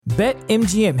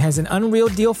BetMGM has an unreal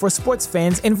deal for sports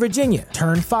fans in Virginia.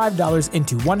 Turn $5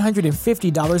 into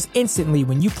 $150 instantly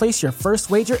when you place your first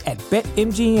wager at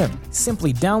BetMGM.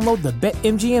 Simply download the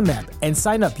BetMGM app and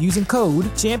sign up using code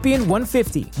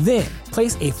Champion150. Then,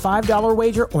 place a $5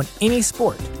 wager on any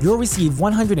sport. You'll receive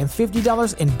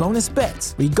 $150 in bonus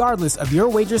bets, regardless of your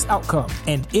wager's outcome.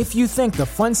 And if you think the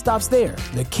fun stops there,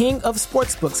 the King of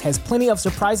Sportsbooks has plenty of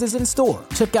surprises in store.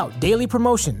 Check out daily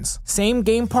promotions,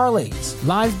 same-game parlays,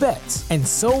 live bets, and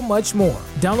so much more.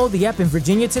 Download the app in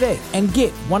Virginia today and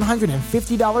get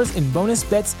 $150 in bonus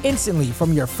bets instantly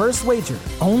from your first wager.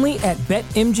 Only at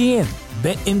BetMGM.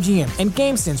 BetMGM and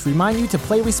GameSense remind you to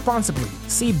play responsibly.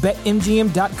 See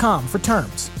BetMGM.com for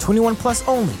terms. 21 plus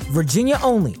only. Virginia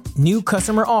only. New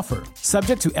customer offer.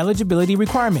 Subject to eligibility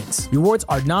requirements. Rewards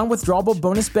are non-withdrawable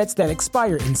bonus bets that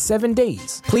expire in 7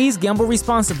 days. Please gamble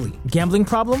responsibly. Gambling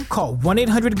problem? Call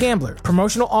 1-800-GAMBLER.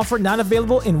 Promotional offer not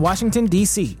available in Washington,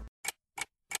 D.C.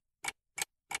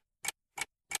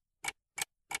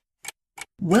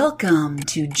 Welcome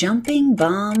to Jumping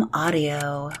Bomb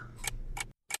Audio.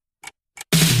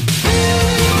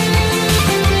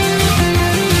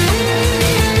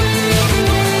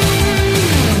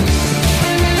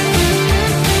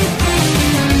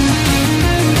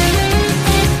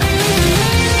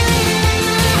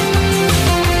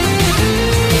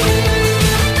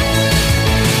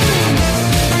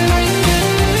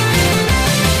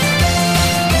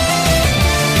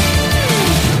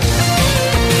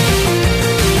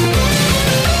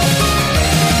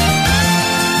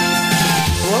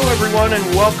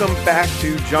 And welcome back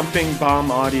to Jumping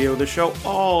Bomb Audio, the show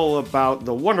all about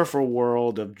the wonderful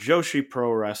world of Joshi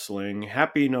Pro Wrestling.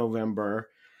 Happy November.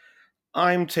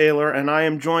 I'm Taylor, and I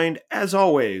am joined, as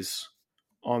always,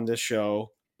 on this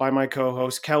show by my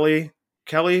co-host, Kelly.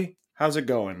 Kelly, how's it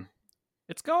going?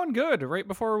 It's going good. Right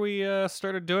before we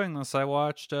started doing this, I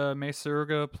watched Mei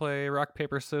Suruga play Rock,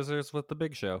 Paper, Scissors with The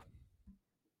Big Show.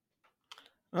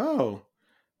 Oh,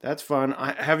 that's fun.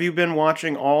 Have you been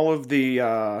watching all of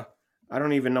the... I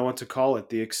don't even know what to call it,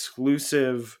 the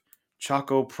exclusive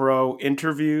Choco Pro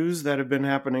interviews that have been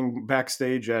happening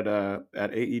backstage at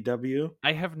AEW?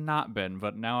 I have not been,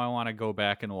 but now I want to go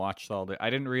back and watch all the... I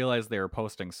didn't realize they were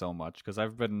posting so much, because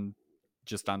I've been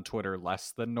just on Twitter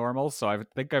less than normal, so I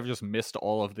think I've just missed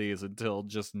all of these until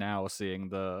just now seeing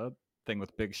the thing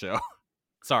with Big Show.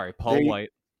 Sorry, Paul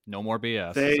White, no more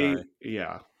BS. Sorry.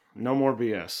 Yeah, no more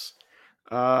BS.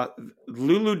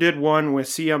 Lulu did one with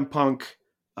CM Punk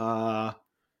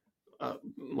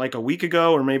like a week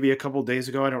ago or maybe a couple days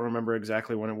ago. I don't remember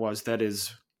exactly when it was. That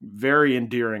is very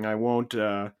endearing. I won't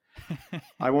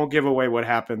give away what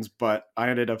happens, but I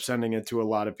ended up sending it to a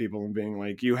lot of people and being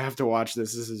like, you have to watch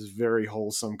this. This is very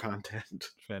wholesome content.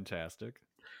 Fantastic.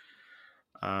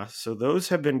 So those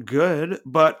have been good,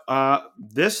 but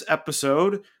this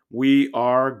episode we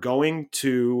are going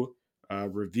to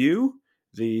review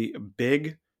the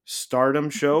big Stardom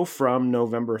show from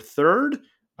November 3rd,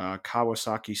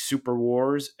 Kawasaki Super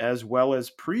Wars, as well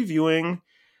as previewing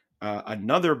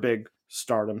another big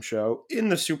Stardom show in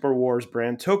the Super Wars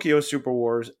brand, Tokyo Super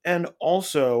Wars, and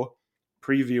also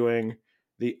previewing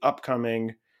the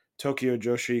upcoming Tokyo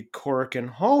Joshi Korakuen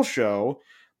Hall show.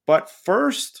 But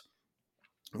first,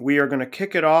 we are going to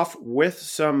kick it off with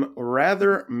some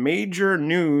rather major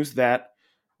news that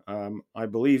I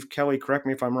believe, Kelly, correct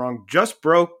me if I'm wrong, just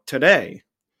broke today.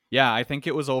 Yeah, I think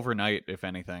it was overnight, if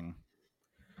anything.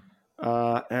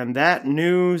 And that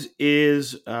news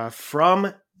is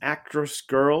from Actwres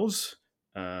Girls.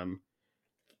 And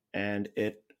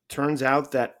it turns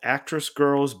out that Actwres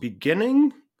Girls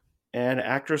Beginning and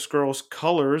Actwres Girls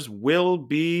Colors will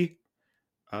be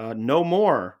no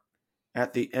more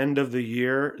at the end of the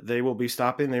year. They will be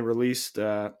stopping. They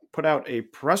put out a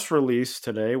press release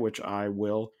today, which I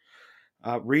will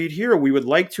read here. We would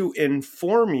like to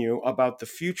inform you about the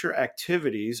future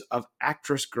activities of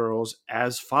Actwres Girls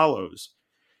as follows.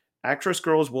 Actwres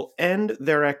Girls will end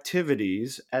their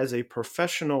activities as a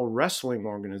professional wrestling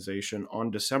organization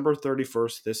on December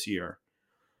 31st this year.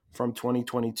 From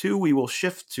 2022, we will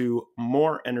shift to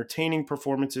more entertaining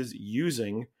performances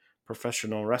using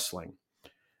professional wrestling.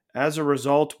 As a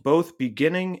result, both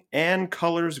Beginning and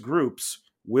Colors groups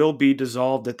will be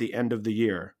dissolved at the end of the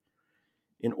year.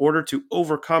 In order to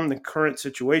overcome the current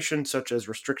situation, such as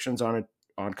restrictions on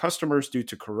customers due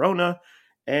to Corona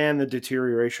and the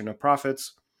deterioration of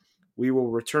profits, we will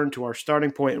return to our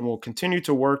starting point and will continue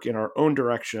to work in our own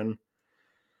direction.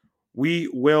 We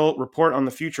will report on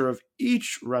the future of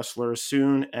each wrestler as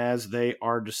soon as they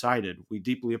are decided. We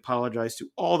deeply apologize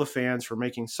to all the fans for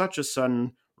making such a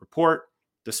sudden report,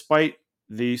 despite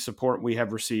the support we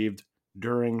have received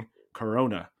during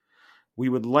Corona. we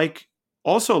would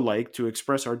also like to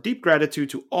express our deep gratitude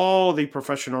to all the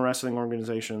professional wrestling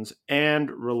organizations and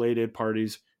related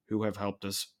parties who have helped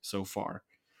us so far.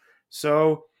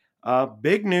 So,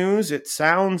 big news. It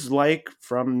sounds like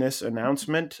from this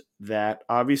announcement that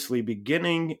obviously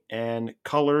beginning and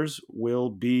colors will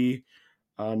be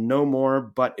no more,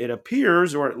 but it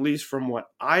appears, or at least from what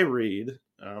I read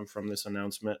from this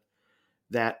announcement,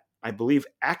 that I believe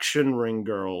Action Ring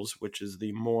Girls, which is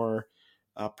the more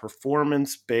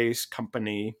performance-based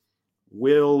company,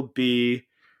 will be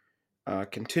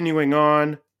continuing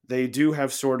on. They do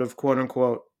have sort of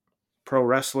quote-unquote pro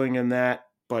wrestling in that,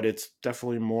 but it's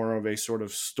definitely more of a sort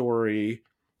of story,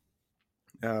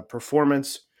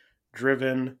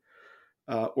 performance-driven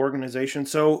organization.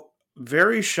 So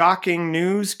very shocking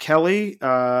news, Kelly.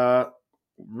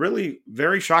 Really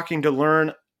very shocking to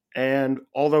learn, and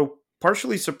although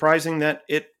partially surprising that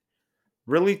it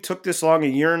really took this long, a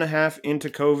year and a half into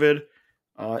COVID.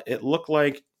 It looked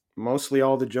like mostly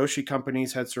all the Joshi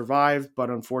companies had survived, but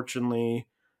unfortunately,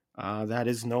 that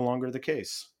is no longer the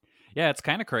case. Yeah, it's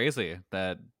kind of crazy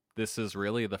that this is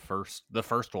really the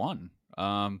first one.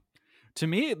 To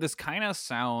me, this kind of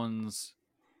sounds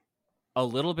a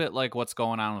little bit like what's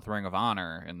going on with Ring of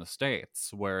Honor in the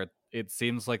States, where it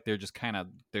seems like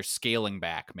they're scaling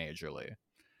back majorly.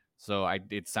 So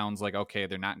it sounds like, okay,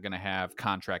 they're not going to have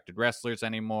contracted wrestlers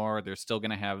anymore. They're still going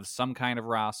to have some kind of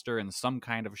roster and some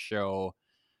kind of show,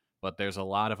 but there's a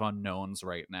lot of unknowns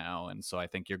right now. And so I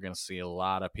think you're going to see a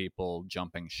lot of people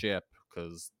jumping ship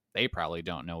because they probably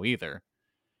don't know either.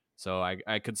 So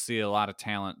I could see a lot of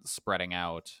talent spreading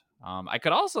out. I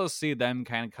could also see them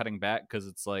kind of cutting back because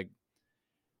it's like,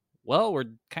 well,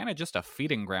 we're kind of just a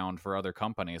feeding ground for other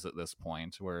companies at this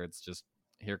point, where it's just,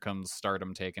 here comes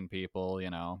Stardom taking people,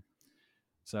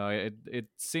 So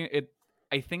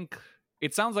I think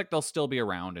it sounds like they'll still be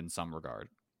around in some regard,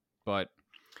 but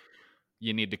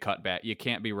you need to cut back. You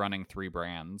can't be running 3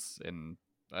 brands in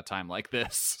a time like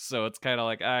this. So it's kind of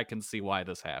like, I can see why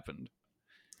this happened.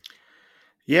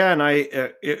 Yeah, and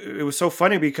it was so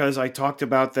funny because I talked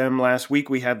about them last week.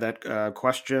 We had that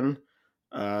question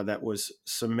that was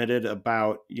submitted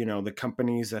about, the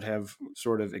companies that have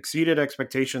sort of exceeded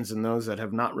expectations and those that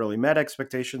have not really met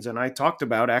expectations. And I talked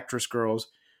about Actwres Girls,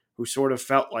 who sort of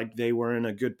felt like they were in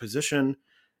a good position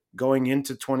going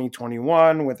into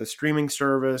 2021 with a streaming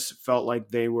service, felt like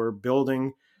they were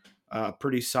building a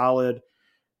pretty solid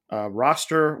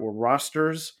roster or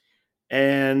rosters.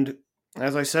 And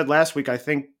as I said last week, I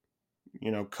think,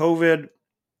 COVID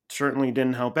certainly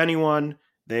didn't help anyone.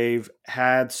 They've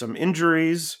had some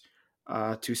injuries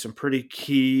to some pretty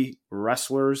key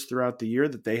wrestlers throughout the year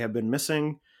that they have been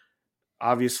missing.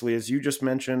 Obviously, as you just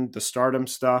mentioned, the Stardom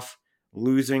stuff,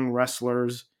 losing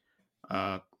wrestlers,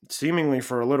 seemingly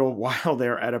for a little while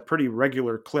there at a pretty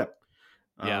regular clip.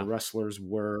 Yeah. Wrestlers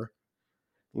were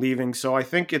leaving. So I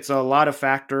think it's a lot of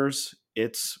factors.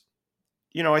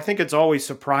 I think it's always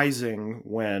surprising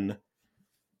when,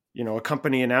 a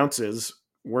company announces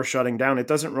we're shutting down. It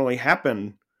doesn't really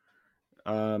happen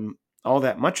all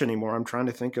that much anymore. I'm trying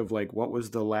to think of what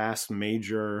was the last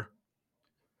major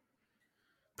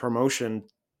promotion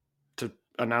to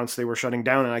announce they were shutting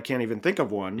down, and I can't even think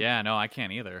of one. Yeah, no, I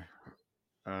can't either.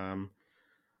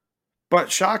 But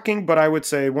shocking, but I would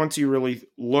say once you really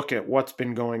look at what's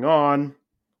been going on,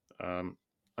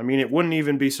 it wouldn't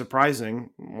even be surprising,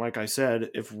 like I said,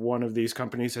 if one of these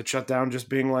companies had shut down, just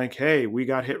being like, hey, we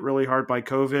got hit really hard by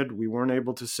COVID. We weren't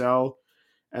able to sell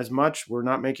as much. We're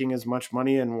not making as much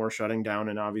money, and we're shutting down.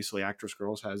 And obviously Actwres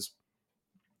Girls has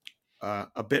had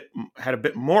a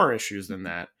bit more issues than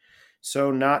that.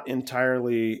 So not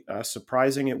entirely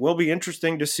surprising. It will be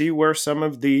interesting to see where some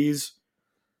of these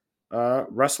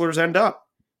wrestlers end up,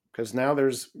 because now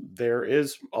there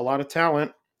is a lot of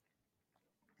talent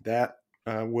that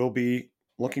will be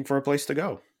looking for a place to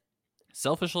go.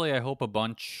 Selfishly, I hope a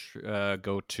bunch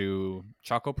go to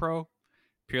Choco Pro,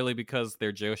 purely because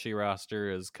their Joshi roster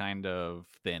is kind of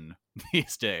thin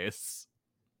these days.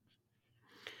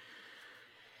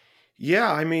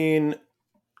 Yeah,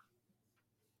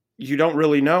 you don't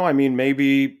really know.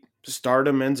 Maybe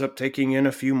Stardom ends up taking in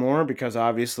a few more because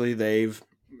obviously they've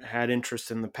had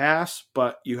interest in the past,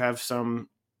 but you have some,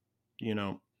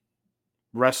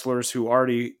 wrestlers who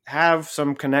already have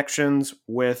some connections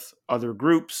with other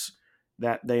groups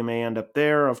that they may end up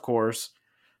there. Of course,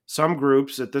 some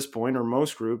groups at this point, or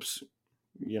most groups,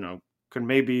 could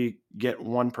maybe get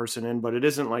one person in, but it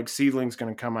isn't like Seedling's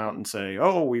going to come out and say,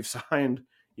 oh, we've signed,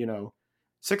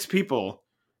 6 people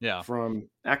from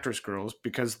Actwres Girls,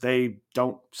 because they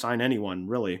don't sign anyone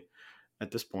really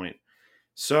at this point.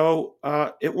 So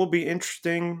it will be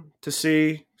interesting to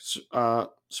see.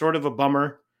 Sort of a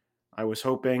bummer. I was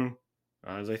hoping,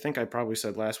 as I think I probably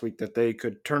said last week, that they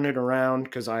could turn it around,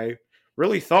 because I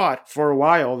really thought for a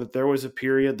while that there was a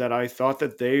period that I thought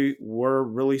that they were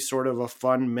really sort of a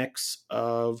fun mix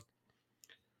of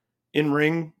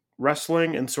in-ring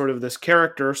wrestling and sort of this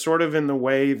character, sort of in the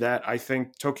way that I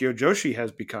think Tokyo Joshi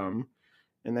has become,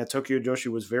 and that Tokyo Joshi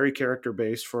was very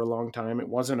character-based for a long time. It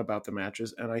wasn't about the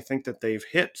matches, and I think that they've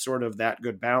hit sort of that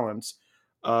good balance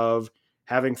of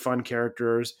having fun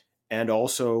characters and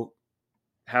also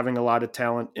having a lot of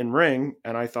talent in ring,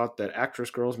 and I thought that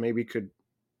Actress Girls maybe could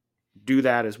do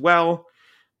that as well,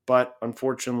 but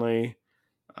unfortunately,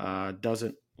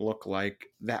 doesn't look like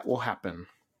that will happen.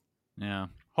 Yeah.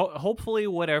 Hopefully,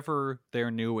 whatever their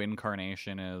new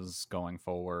incarnation is going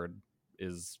forward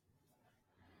is,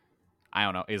 I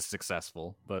don't know, is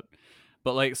successful. But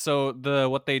like, so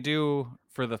what they do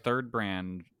for the third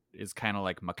brand is kind of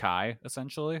like Makai,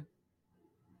 essentially.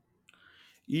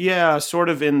 Yeah, sort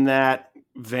of in that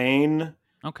vein.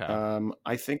 Okay.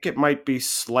 I think it might be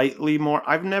slightly more.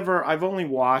 I've only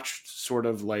watched sort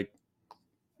of like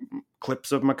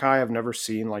clips of Makai. I've never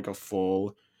seen like a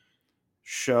full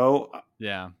show.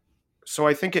 Yeah. So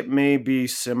I think it may be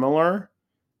similar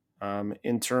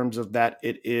in terms of that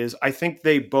it is. I think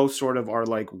they both sort of are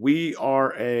like, we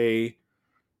are a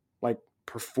like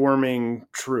performing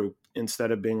troupe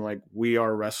instead of being like, we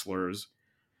are wrestlers.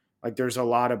 Like there's a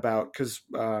lot about, because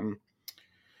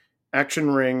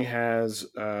Action Ring has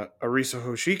Arisa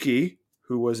Hoshiki,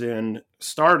 who was in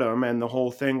Stardom, and the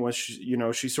whole thing was,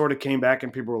 she sort of came back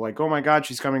and people were like, oh my God,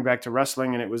 she's coming back to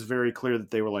wrestling. And it was very clear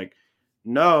that they were like,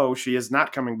 no, she is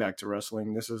not coming back to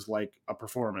wrestling. This is like a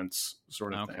performance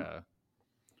sort of thing.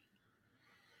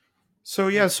 So,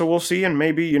 yeah, so we'll see. And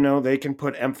maybe, they can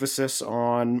put emphasis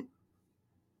on,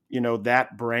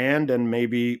 that brand and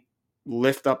maybe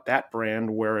lift up that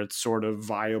brand where it's sort of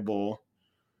viable.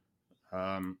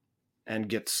 And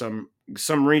get some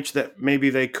reach that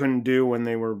maybe they couldn't do when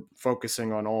they were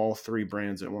focusing on all three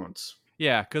brands at once.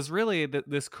 Yeah, because really,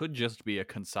 this could just be a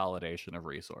consolidation of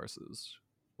resources,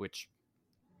 which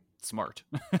smart.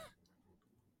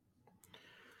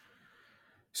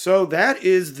 So that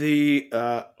is the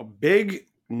big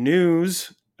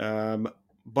news.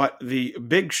 But the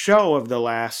big show of the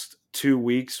last 2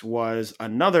 weeks was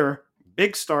another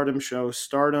big Stardom show,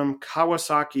 Stardom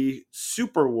Kawasaki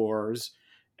Super Wars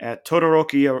at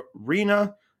Todoroki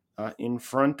Arena in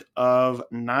front of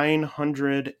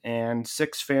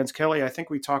 906 fans. Kelly, I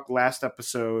think we talked last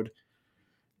episode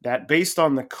that based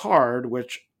on the card,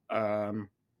 which, I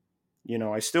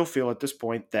still feel at this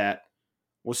point that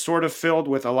was sort of filled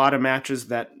with a lot of matches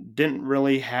that didn't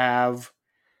really have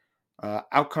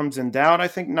outcomes in doubt. I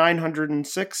think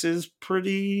 906 is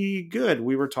pretty good.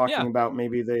 We were talking about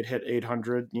maybe they'd hit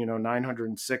 800.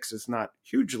 906 is not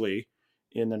hugely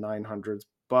in the 900s.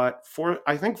 But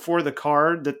I think for the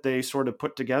card that they sort of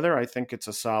put together, I think it's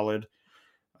a solid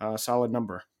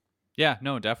number. Yeah,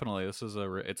 no, definitely.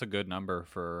 It's a good number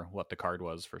for what the card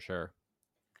was, for sure.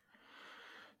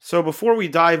 So before we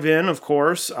dive in, of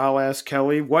course, I'll ask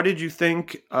Kelly, what did you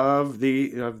think of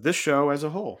this show as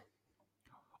a whole?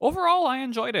 Overall, I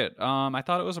enjoyed it. I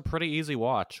thought it was a pretty easy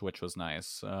watch, which was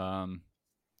nice.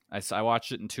 I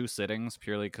watched it in 2 sittings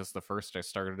purely because the first I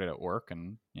started it at work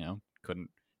and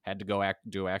had to go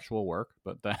do actual work.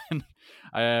 But then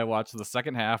I watched the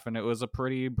second half and it was a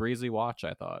pretty breezy watch,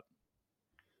 I thought.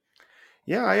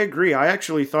 Yeah, I agree. I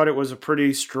actually thought it was a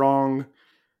pretty strong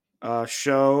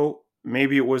show.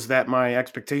 Maybe it was that my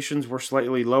expectations were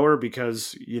slightly lower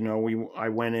because, I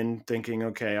went in thinking,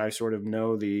 okay, I sort of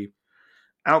know the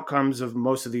outcomes of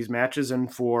most of these matches.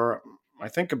 And for, I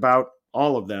think about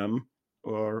all of them,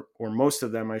 or most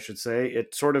of them, I should say,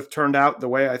 it sort of turned out the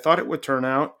way I thought it would turn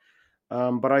out.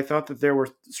 But I thought that there were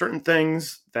certain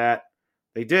things that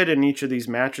they did in each of these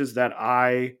matches that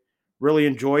I really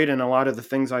enjoyed. And a lot of the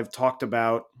things I've talked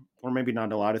about, or maybe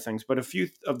not a lot of things, but a few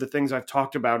of the things I've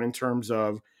talked about in terms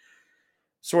of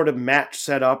sort of match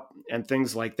setup and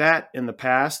things like that in the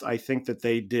past, I think that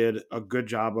they did a good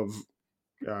job of,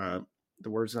 the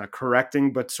word's not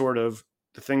correcting, but sort of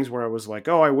the things where I was like,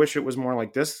 oh, I wish it was more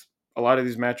like this. A lot of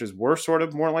these matches were sort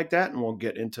of more like that, and we'll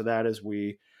get into that as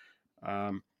we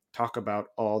talk about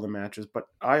all the matches. But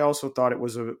I also thought it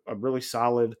was a really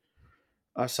solid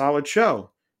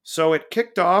show. So it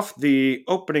kicked off the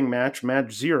opening match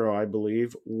 0, I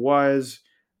believe, was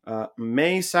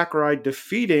Mei Sakurai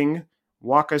defeating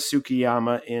Waka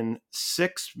Tsukiyama in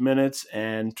 6 minutes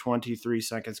and 23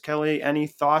 seconds. Kelly, any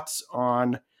thoughts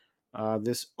on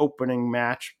this opening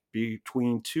match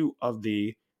between two of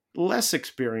the less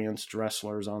experienced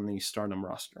wrestlers on the Stardom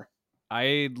roster.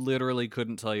 I literally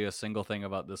couldn't tell you a single thing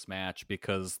about this match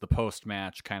because the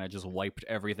post-match kind of just wiped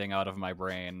everything out of my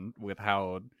brain with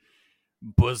how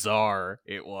bizarre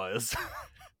it was.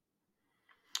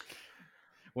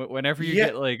 Whenever you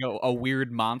get like a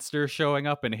weird monster showing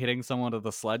up and hitting someone with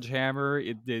a sledgehammer,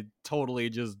 it totally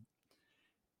just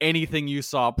anything you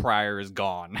saw prior is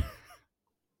gone.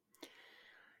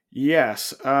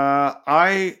 Yes,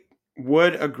 I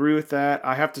would agree with that.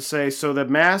 I have to say, so the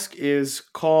mask is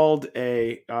called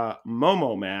a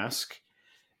Momo mask,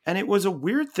 and it was a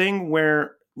weird thing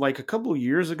where, like a couple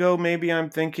years ago, maybe I'm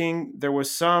thinking there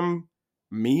was some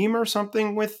meme or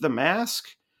something with the mask.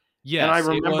 Yes, and I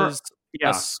remember, it was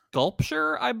a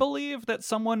sculpture, I believe, that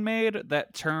someone made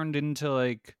that turned into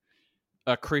like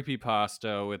a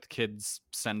creepypasta with kids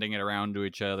sending it around to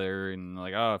each other and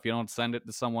like, oh, if you don't send it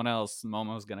to someone else,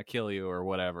 Momo's gonna kill you or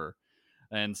whatever.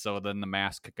 And so then the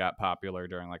mask got popular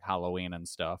during like Halloween and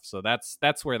stuff. So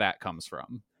that's where that comes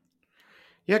from.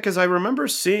 Yeah, because I remember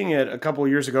seeing it a couple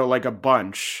years ago, like a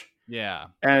bunch. Yeah.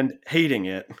 And hating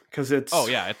it because it's... Oh,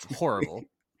 yeah, it's horrible.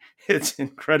 It's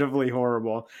incredibly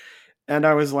horrible. And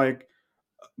I was like,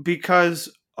 because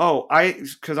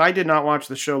I did not watch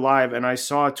the show live, and I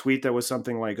saw a tweet that was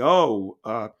something like,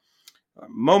 Momo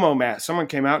mask. Someone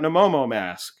came out in a Momo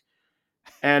mask.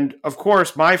 And of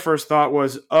course, my first thought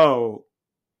was,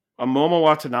 a Momo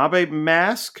Watanabe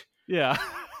mask? Yeah.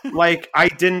 Like, I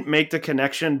didn't make the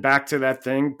connection back to that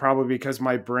thing, probably because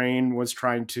my brain was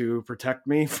trying to protect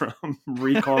me from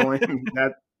recalling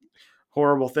that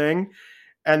horrible thing.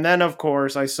 And then, of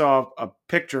course, I saw a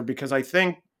picture because I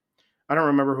don't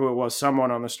remember who it was.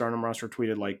 Someone on the Stardom roster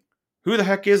tweeted, like, who the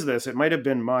heck is this? It might have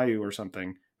been Mayu or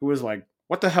something, who was like,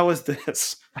 what the hell is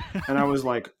this? And I was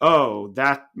like, oh,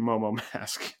 that Momo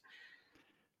mask.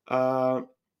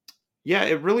 Yeah,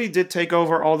 it really did take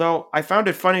over, although I found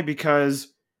it funny because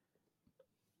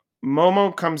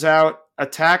Momo comes out,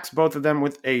 attacks both of them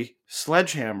with a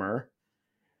sledgehammer,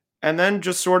 and then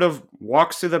just sort of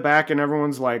walks to the back, and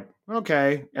everyone's like,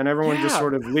 okay, and everyone just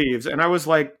sort of leaves. And I was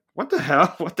like, what the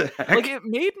hell? What the heck? Like, it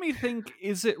made me think,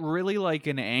 is it really like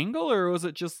an angle, or was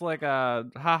it just like a,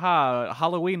 haha,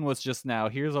 Halloween was just now,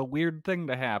 here's a weird thing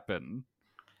to happen?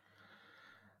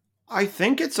 I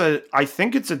think it's a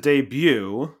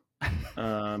debut.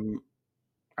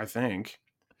 I think.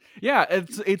 Yeah,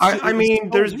 it's I mean, so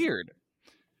there's weird.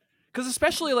 Because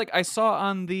especially like I saw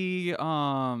on the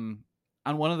on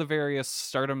one of the various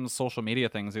Stardom social media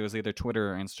things, it was either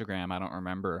Twitter or Instagram, I don't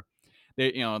remember.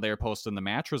 They were posting the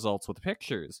match results with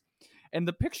pictures. And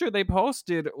the picture they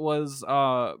posted was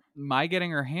Mai getting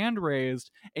her hand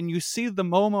raised, and you see the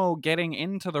Momo getting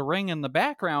into the ring in the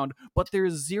background, but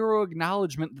there's zero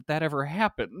acknowledgement that ever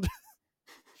happened.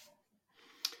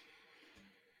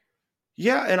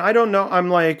 Yeah, and I don't know. I'm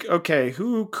like, okay,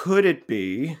 who could it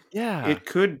be? Yeah. It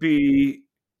could be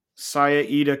Saya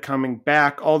Ida coming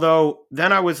back. Although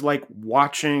then I was like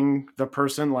watching the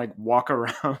person like walk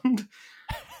around.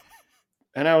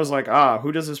 And I was like,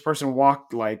 who does this person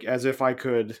walk like? As if I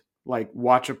could like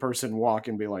watch a person walk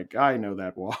and be like, I know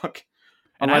that walk.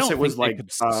 And unless I don't it was think like they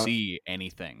could see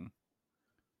anything.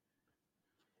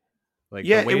 Like,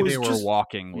 yeah, the way it was they were just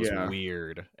walking was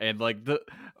weird. And like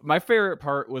my favorite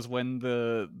part was when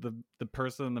the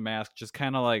person in the mask just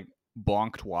kind of like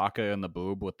bonked Waka in the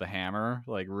boob with the hammer,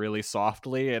 like really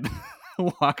softly, and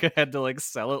Waka had to like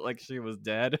sell it like she was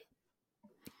dead.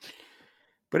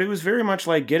 But it was very much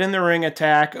like, get in the ring,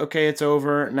 attack. Okay, it's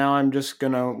over. Now I'm just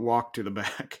gonna walk to the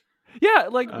back. Yeah,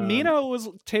 like Mina was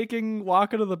taking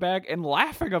Waka to the back and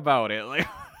laughing about it.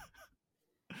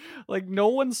 Like no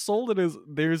one sold it as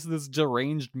there's this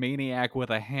deranged maniac with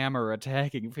a hammer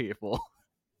attacking people.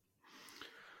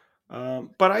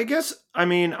 But I guess, I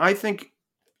mean, I think,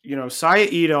 Saya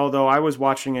Ida, although I was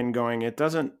watching and going, it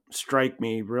doesn't strike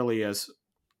me really as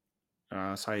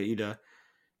Saya Ida.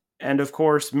 And of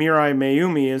course, Mirai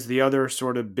Mayumi is the other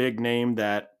sort of big name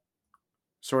that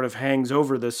sort of hangs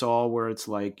over this all, where it's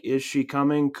like, is she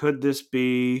coming? Could this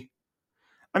be?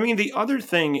 I mean, the other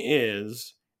thing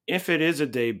is, if it is a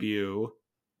debut,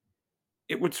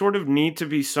 it would sort of need to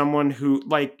be someone who,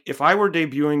 like, if I were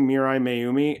debuting Mirai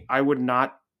Mayumi, I would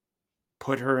not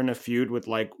put her in a feud with,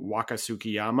 like, Waka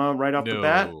Tsukiyama right off the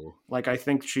bat. Like, I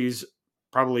think she's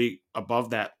probably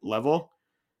above that level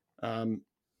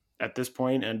at this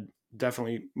point, and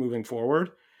definitely moving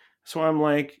forward. So I'm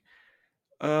like,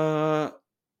 yeah,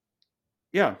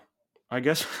 I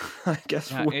guess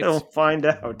we'll find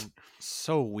out.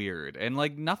 So weird. And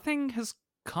like nothing has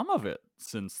come of it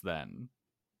since then.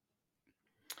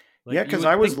 Yeah, Like, you because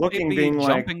would I was think they'd looking, be being like,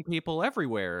 jumping people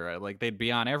everywhere. Like, they'd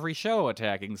be on every show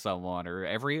attacking someone, or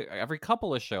every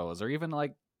couple of shows, or even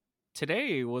like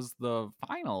today was the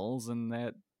finals, and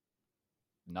that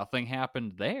nothing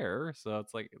happened there. So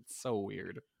it's like it's so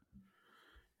weird.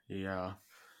 yeah.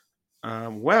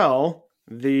 Well,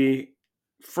 the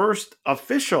first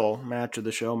official match of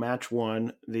the show, match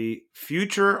one, the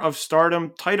Future of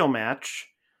Stardom title match,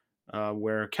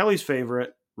 where Kelly's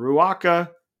favorite, Ruaka,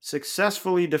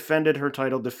 successfully defended her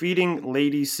title, defeating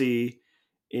Lady C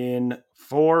in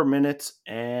 4 minutes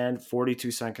and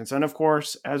 42 seconds. And of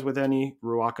course, as with any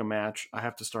Ruaka match, I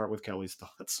have to start with Kelly's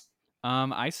thoughts.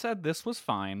 I said this was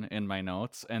fine in my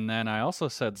notes, and then I also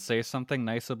said say something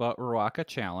nice about Ruaka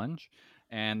Challenge,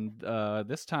 and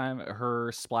this time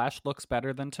her splash looks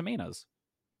better than Tamina's.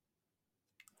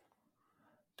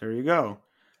 There you go.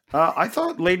 I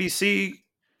thought Lady C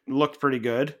looked pretty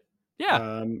good. Yeah.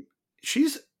 Um,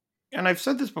 she's, and I've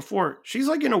said this before, she's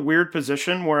like in a weird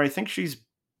position where I think she's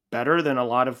better than a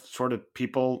lot of sort of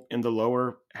people in the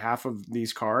lower half of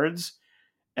these cards.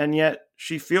 And yet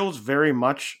she feels very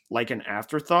much like an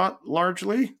afterthought,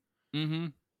 largely. Mm-hmm.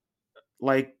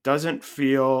 Like, doesn't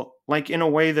feel like in a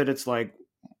way that it's like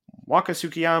Waka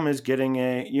Tsukiyama is getting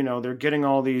they're getting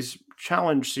all these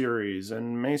challenge series,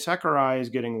 and Mei Sakurai is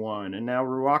getting one, and now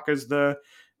Ruaka's the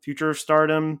Future of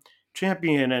Stardom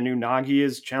champion, and Unagi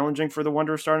is challenging for the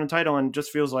Wonder of Stardom title, and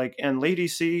just feels like, and Lady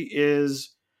C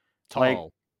is like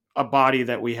Tall. a body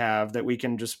that we have that we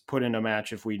can just put in a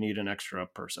match if we need an extra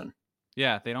person.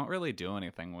 Yeah, they don't really do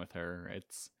anything with her.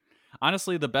 It's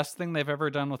honestly the best thing they've ever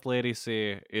done with Lady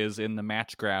C is in the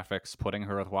match graphics, putting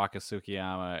her with Waka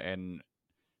Tsukiyama and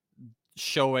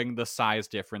showing the size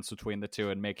difference between the two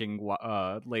and making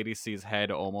Lady C's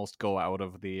head almost go out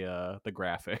of the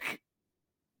graphic.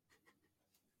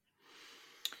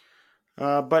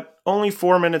 But only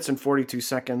 4 minutes and 42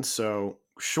 seconds, so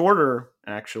shorter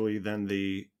actually than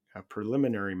the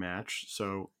preliminary match.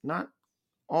 So not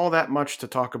all that much to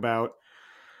talk about.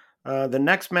 The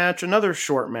next match, another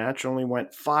short match, only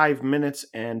went 5 minutes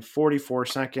and 44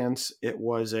 seconds. It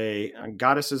was a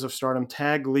Goddesses of Stardom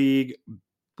Tag League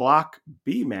Block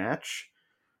B match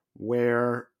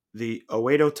where the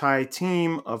Oedo Tai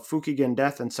team of Fukigen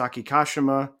Death and Saki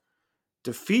Kashima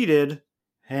defeated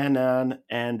Hanan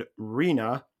and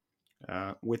Rina,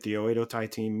 with the Oedo Tai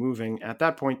team moving at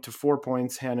that point to 4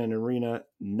 points, Hanan and Rina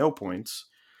no points.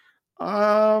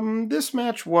 This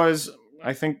match was,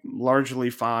 I think,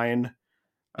 largely fine.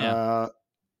 Yeah.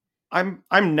 I'm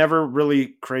never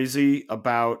really crazy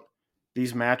about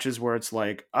these matches where it's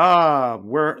like,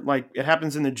 we're like, it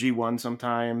happens in the G1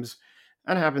 sometimes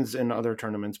and it happens in other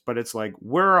tournaments, but it's like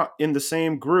we're in the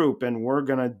same group and we're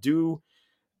gonna do,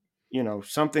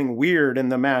 something weird in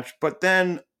the match, but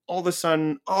then all of a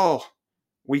sudden,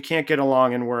 we can't get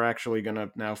along and we're actually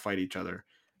gonna now fight each other.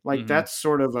 Like, Mm-hmm. that's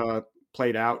sort of a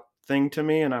played out thing to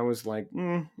me, and I was like,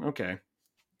 okay.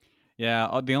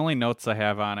 Yeah, the only notes I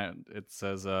have on it, it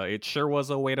says it sure was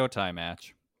a Wado Tai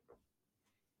match.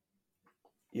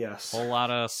 Yes. Whole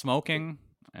lot of smoking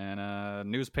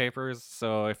and newspapers.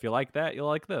 So if you like that, you'll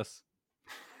like this.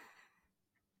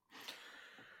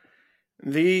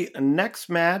 The next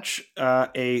match,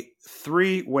 a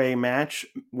 3-way match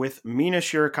with Mina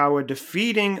Shirakawa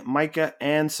defeating Maika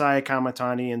and Saya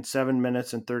Kamatani in 7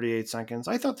 minutes and 38 seconds.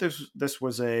 I thought this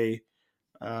was a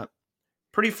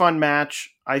pretty fun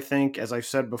match. I think, as I've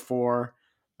said before,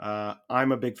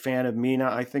 I'm a big fan of Mina.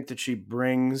 I think that she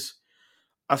brings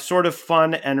a sort of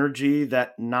fun energy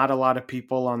that not a lot of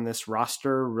people on this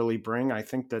roster really bring. I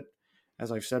think that,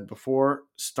 as I've said before,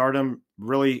 Stardom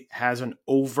really has an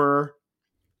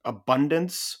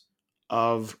abundance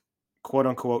of quote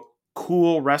unquote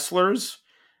cool wrestlers,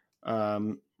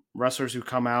 wrestlers who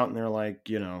come out and they're like,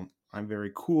 I'm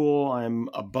very cool. I'm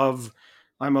above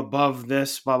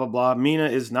this, blah, blah, blah. Mina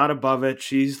is not above it.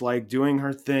 She's like doing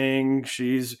her thing.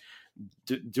 She's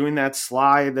doing that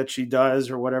slide that she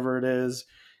does or whatever it is.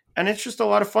 And it's just a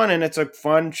lot of fun, and it's a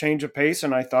fun change of pace.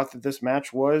 And I thought that this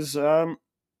match was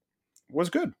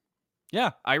good.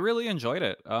 Yeah, I really enjoyed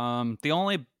it. The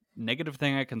only negative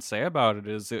thing I can say about it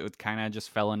is it kind of just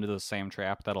fell into the same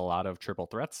trap that a lot of triple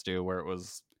threats do, where it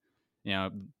was,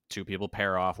 two people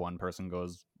pair off, one person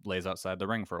lays outside the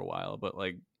ring for a while, but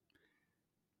like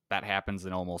that happens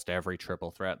in almost every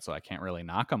triple threat, so I can't really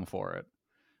knock them for it.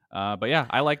 But yeah,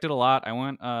 I liked it a lot. I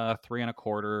went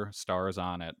 3.25 stars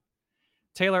on it.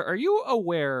 Taylor, are you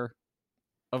aware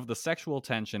of the sexual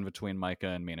tension between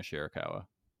Maika and Mina Shirakawa?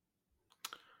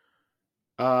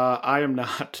 I am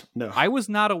not. No. I was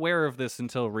not aware of this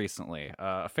until recently.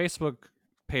 A Facebook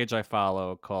page I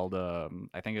follow called,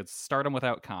 I think it's Stardom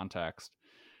Without Context,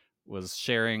 was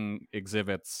sharing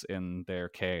exhibits in their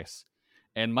case.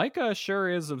 And Micah sure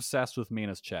is obsessed with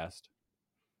Mina's chest.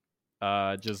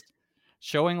 Just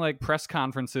showing like press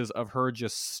conferences of her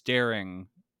just staring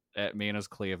at Mina's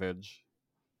cleavage.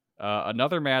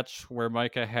 Another match where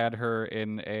Micah had her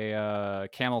in a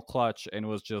camel clutch and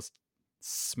was just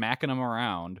smacking them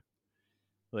around.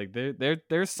 Like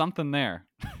there's something there.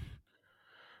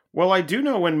 Well, I do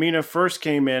know when Mina first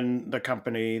came in the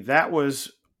company, that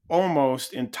was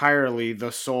almost entirely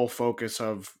the sole focus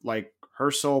of like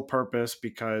her sole purpose,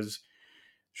 because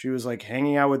she was like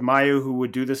hanging out with Mayu, who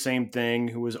would do the same thing,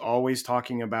 who was always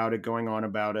talking about it, going on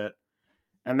about it.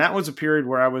 And that was a period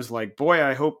where I was like, boy,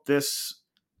 I hope this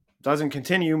doesn't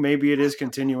continue. Maybe it is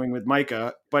continuing with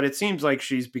Micah, but it seems like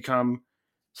she's become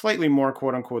slightly more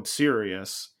quote unquote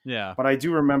serious. Yeah. But I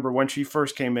do remember when she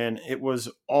first came in, it was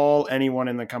all anyone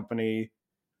in the company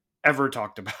ever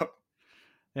talked about.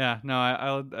 Yeah, no,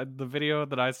 I the video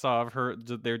that I saw of her,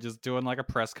 they're just doing like a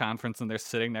press conference and they're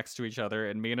sitting next to each other,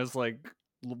 and Mina's like,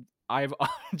 I've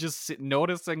just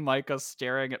noticing Micah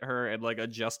staring at her and like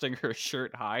adjusting her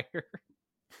shirt higher.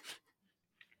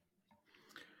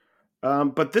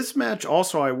 But this match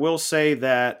also, I will say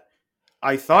that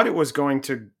I thought it was going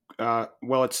to,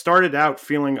 it started out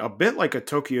feeling a bit like a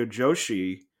Tokyo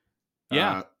Joshi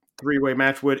Yeah. Three-way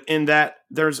match would, in that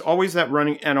there's always that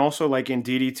running, and also like in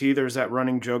DDT, there's that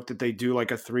running joke that they do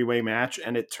like a three-way match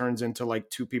and it turns into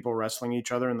like two people wrestling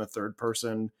each other and the third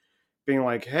person being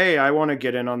like, hey, I want to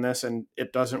get in on this, and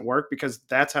it doesn't work, because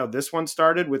that's how this one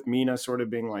started, with Mina sort of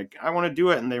being like, I want to do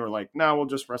it, and they were like, no, we'll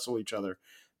just wrestle each other.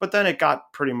 But then it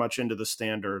got pretty much into the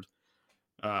standard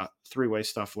three-way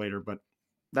stuff later, but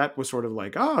that was sort of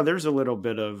like, there's a little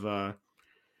bit of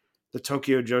the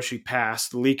Tokyo Joshi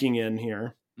past leaking in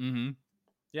here. Mm-hmm.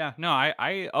 Yeah, no,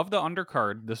 I of the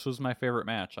undercard, this was my favorite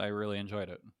match. I really enjoyed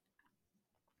it.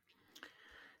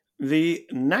 The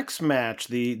next match,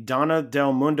 the Donna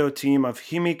Del Mundo team of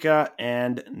Himika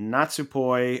and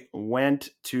Natsupoi went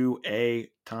to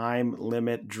a time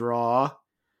limit draw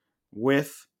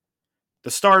with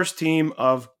the Stars team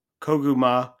of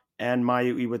Koguma and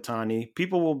Mayu Iwatani.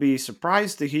 People will be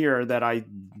surprised to hear that I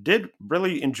did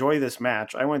really enjoy this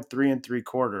match. I went 3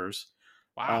 3/4.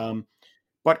 Wow.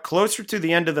 But closer to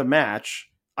the end of the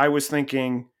match, I was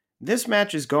thinking, this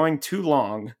match is going too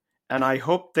long, and I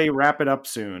hope they wrap it up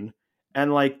soon.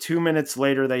 And like 2 minutes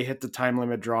later, they hit the time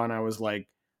limit draw, and I was like,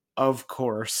 of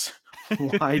course.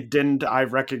 Why didn't I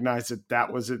recognize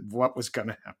that was what was going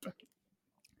to happen?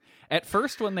 At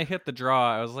first, when they hit the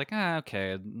draw, I was like,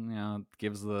 okay,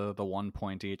 gives the 1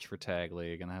 point each for tag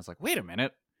league. And I was like, wait a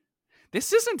minute,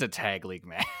 this isn't a tag league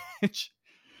match.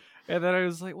 And then I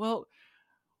was like, well,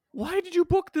 why did you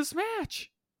book this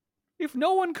match? If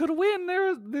no one could win,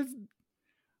 there's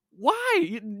why?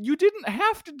 You didn't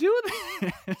have to do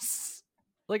this.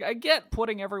 Like, I get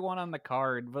putting everyone on the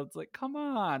card, but it's like, come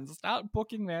on, stop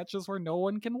booking matches where no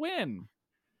one can win.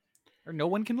 Or no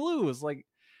one can lose. Like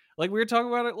we were talking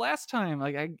about it last time.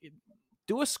 Like, I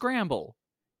do a scramble.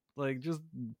 Like, just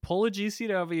pull a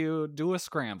GCW, do a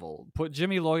scramble. Put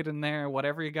Jimmy Lloyd in there,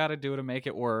 whatever you got to do to make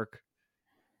it work.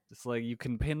 It's like you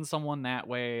can pin someone that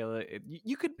way.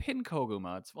 You could pin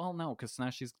Koguma. No, because now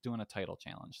she's doing a title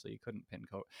challenge, so you couldn't pin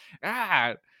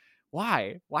Koguma.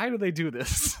 Why? Why do they do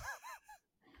this?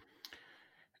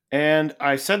 And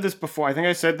I said this before. I think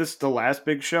I said this the last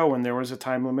big show when there was a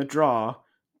time limit draw.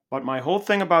 But my whole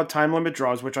thing about time limit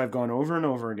draws, which I've gone over and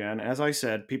over again, as I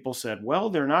said, people said, well,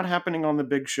 they're not happening on the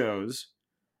big shows,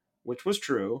 which was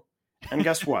true. And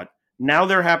guess what? Now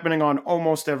they're happening on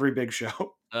almost every big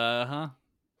show. Uh-huh.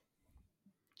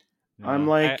 Yeah. I'm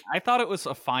like, I thought it was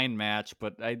a fine match,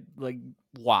 but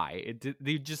why?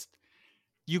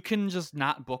 You can just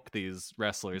not book these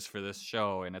wrestlers for this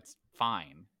show, and it's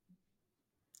fine.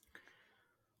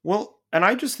 Well, and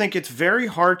I just think it's very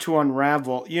hard to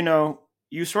unravel.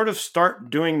 You sort of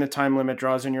start doing the time limit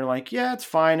draws and you're like, yeah, it's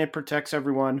fine. It protects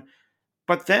everyone.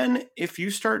 But then if you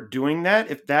start doing that,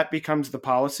 if that becomes the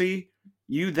policy,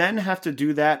 you then have to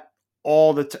do that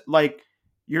all the time. Like,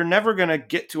 you're never going to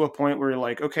get to a point where you're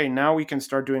like, okay, now we can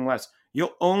start doing less.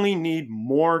 You'll only need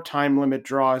more time limit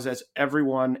draws as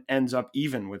everyone ends up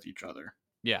even with each other.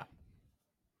 Yeah.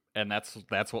 And that's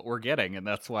what we're getting, and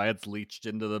that's why it's leached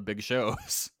into the big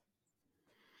shows.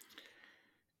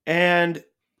 And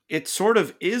it sort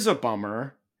of is a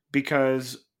bummer,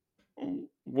 because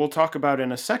we'll talk about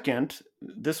in a second,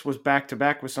 this was back to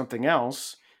back with something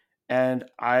else. And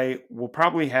I will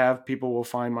probably people will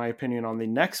find my opinion on the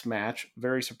next match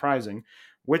very surprising,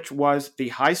 which was the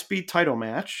high-speed title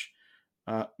match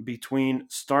between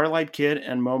Starlight Kid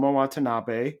and Momo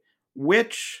Watanabe,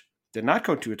 which did not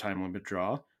go to a time limit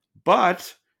draw,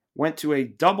 but went to a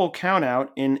double countout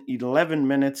in 11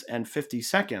 minutes and 50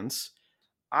 seconds.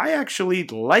 I actually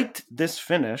liked this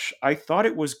finish. I thought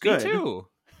it was Me good. too.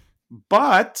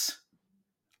 But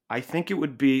I think it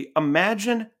would be,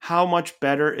 imagine how much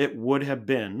better it would have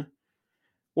been.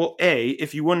 Well,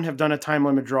 if you wouldn't have done a time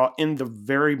limit draw in the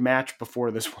very match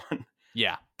before this one.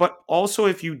 Yeah. But also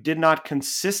if you did not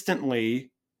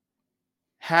consistently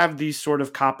have these sort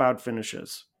of cop-out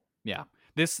finishes. Yeah.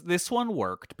 This one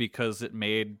worked because it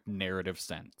made narrative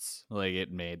sense. Like,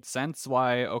 it made sense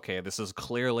why, okay, this is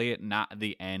clearly not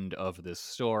the end of this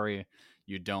story.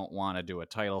 You don't want to do a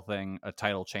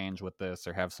title change with this,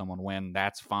 or have someone win.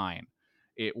 That's fine.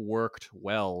 It worked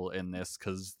well in this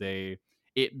because they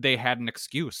had an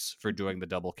excuse for doing the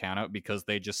double countout, because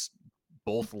they just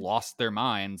both lost their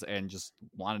minds and just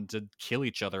wanted to kill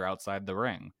each other outside the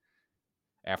ring.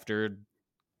 After,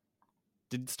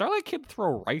 did Starlight Kid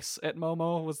throw rice at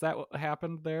Momo? Was that what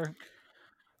happened there?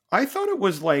 I thought it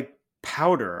was like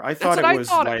powder. I That's thought what it I was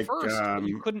thought like at first, but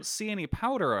you couldn't see any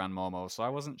powder on Momo, so I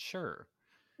wasn't sure.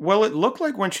 well, it looked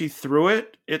like when she threw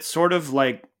it, it sort of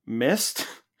like missed.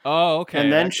 Oh, okay.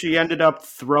 And then she ended up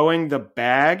throwing the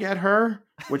bag at her,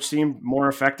 which seemed more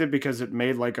effective because it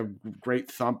made like a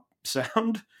great thump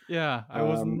sound. Yeah, I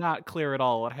was not clear at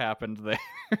all what happened there.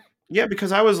 Yeah,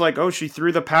 because I was like, oh, she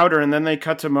threw the powder, and then they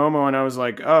cut to Momo, and I was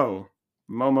like, oh,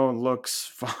 Momo looks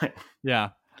fine. Yeah.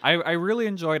 I really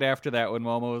enjoyed after that when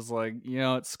Momo was like, you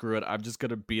know what, screw it, I'm just going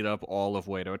to beat up all of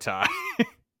Wado Tai.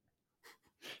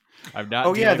 I'm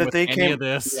not dealing with any of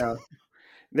this. Yeah.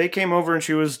 They came over and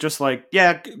she was just like,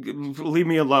 yeah, leave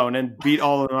me alone, and beat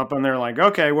all of them up, and they're like,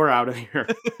 okay, we're out of here.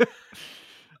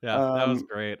 Yeah, that was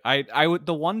great.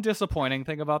 The one disappointing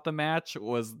thing about the match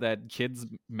was that Kid's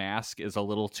mask is a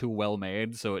little too well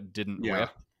made, so it didn't rip.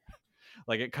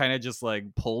 Like, it kind of just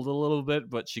like pulled a little bit,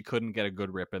 but she couldn't get a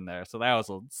good rip in there. So that was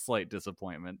a slight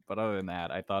disappointment. But other than that,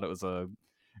 I thought it was a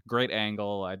great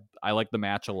angle. I liked the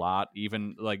match a lot.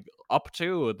 Even like up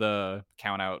to the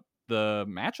count out, the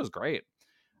match was great.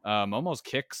 Momo's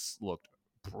kicks looked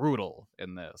brutal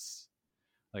in this.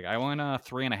 Like, I went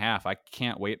 3.5. I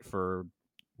can't wait for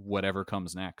whatever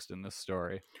comes next in this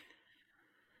story.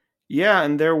 Yeah,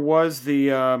 and there was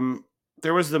the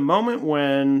moment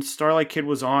when Starlight Kid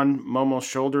was on Momo's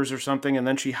shoulders or something, and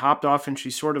then she hopped off and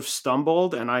she sort of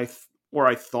stumbled, and I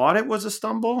thought it was a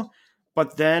stumble,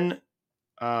 but then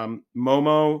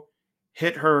Momo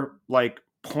hit her like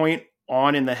point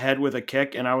on in the head with a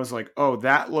kick, and I was like, oh,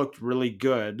 that looked really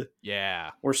good. Yeah.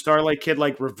 Where Starlight Kid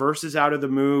like reverses out of the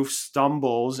move,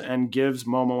 stumbles, and gives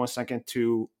Momo a second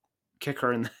to kick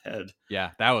her in the head. Yeah,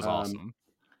 that was awesome.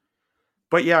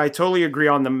 But yeah, I totally agree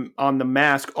on the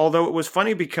mask. Although it was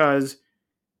funny because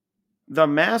the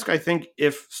mask, I think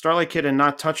if Starlight Kid had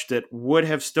not touched it, would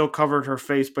have still covered her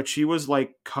face, but she was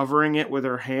like covering it with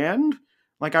her hand.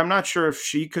 Like, I'm not sure if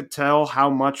she could tell how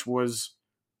much was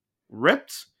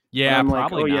ripped. Yeah, I'm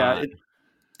probably like, oh not. yeah, it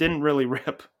didn't really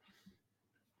rip.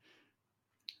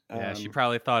 Yeah, she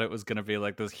probably thought it was going to be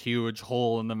like this huge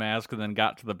hole in the mask, and then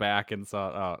got to the back and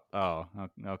saw, oh,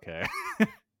 okay.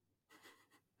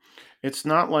 It's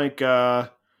not like,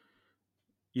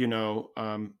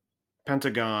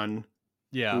 Pentagon,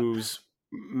 whose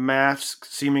mask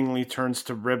seemingly turns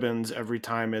to ribbons every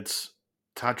time it's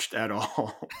touched at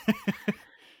all.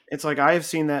 It's like, I have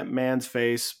seen that man's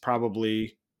face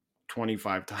probably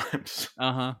 25 times.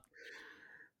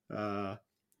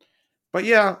 But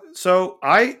yeah, so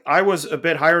I was a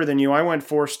bit higher than you. I went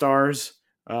 4 stars.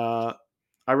 I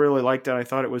really liked it. I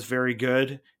thought it was very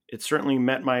good. It certainly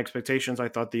met my expectations. I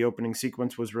thought the opening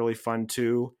sequence was really fun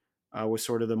too, with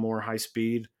sort of the more high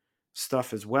speed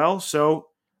stuff as well. So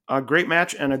a great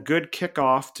match and a good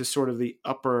kickoff to sort of the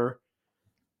upper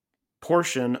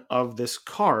portion of this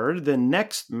card. The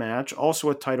next match, also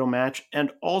a title match,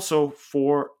 and also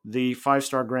for the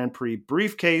 5-star Grand Prix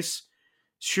briefcase,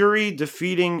 Shuri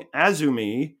defeating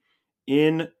Azumi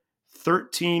in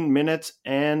 13 minutes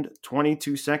and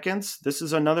 22 seconds. This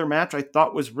is another match I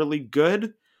thought was really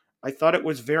good. I thought it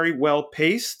was very well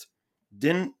paced.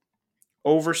 Didn't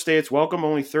overstay its welcome,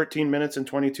 only 13 minutes and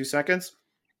 22 seconds.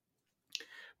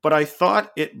 But I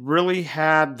thought it really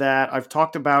had that, I've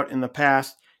talked about in the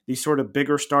past, these sort of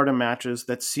bigger Stardom matches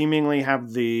that seemingly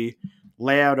have the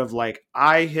layout of like,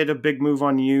 I hit a big move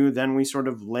on you, then we sort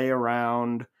of lay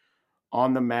around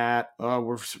on the mat. Oh,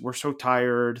 we're so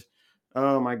tired.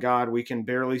 Oh my God, we can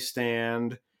barely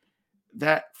stand.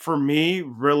 That for me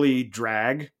really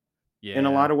drag in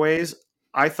a lot of ways.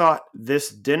 I thought this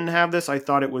didn't have this. I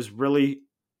thought it was really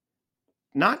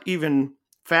not even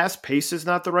fast paced is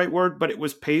not the right word, but it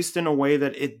was paced in a way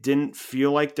that it didn't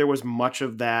feel like there was much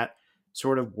of that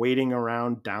sort of waiting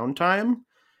around downtime.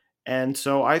 And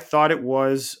so I thought it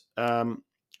was a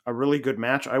really good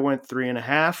match. I went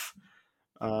 3.5.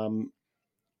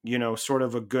 Sort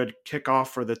of a good kickoff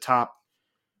for the top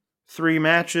 3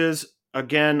 matches.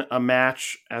 Again, a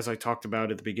match, as I talked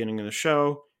about at the beginning of the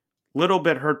show, little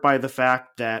bit hurt by the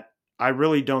fact that I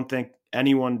really don't think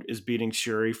anyone is beating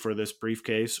Shuri for this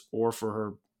briefcase or for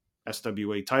her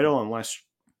SWA title unless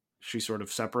she sort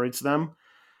of separates them.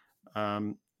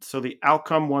 So the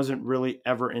outcome wasn't really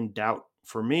ever in doubt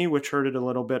for me, which hurt it a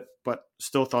little bit, but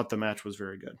still thought the match was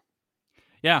very good.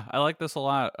 Yeah, I like this a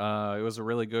lot. It was a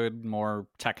really good, more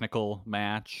technical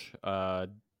match. And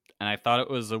I thought it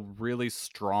was a really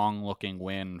strong looking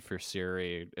win for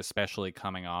Siri, especially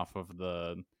coming off of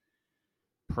the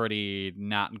pretty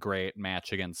not great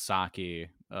match against Saki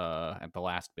at the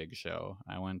last big show.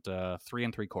 I went 3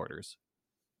 3/4.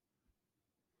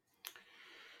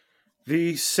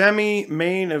 The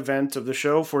semi-main event of the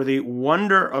show for the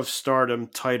Wonder of Stardom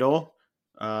title,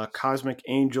 Cosmic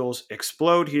Angels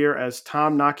explode here as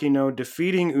Tam Nakano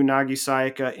defeating Unagi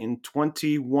Sayaka in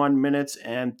 21 minutes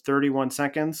and 31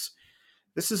 seconds.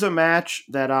 This is a match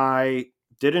that I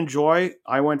did enjoy.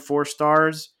 I went 4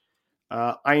 stars.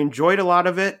 I enjoyed a lot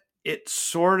of it. It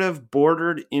sort of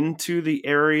bordered into the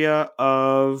area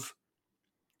of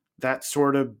that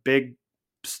sort of big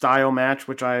style match,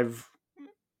 which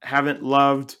haven't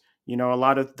loved, a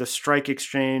lot of the strike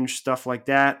exchange, stuff like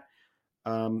that.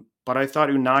 But I thought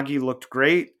Unagi looked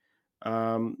great.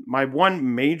 My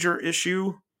one major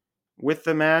issue with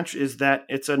the match is that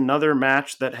it's another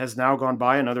match that has now gone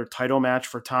by, another title match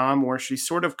for Tom, where she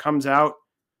sort of comes out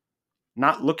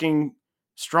not looking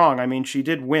strong. I mean, she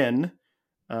did win,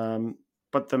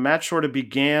 but the match sort of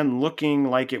began looking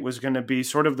like it was going to be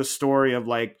sort of the story of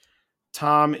like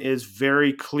Tom is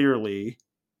very clearly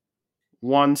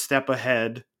one step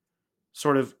ahead,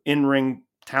 sort of in-ring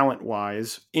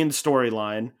talent-wise, in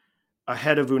storyline,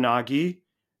 ahead of Unagi.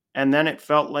 And then it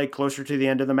felt like closer to the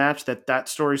end of the match that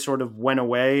story sort of went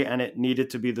away and it needed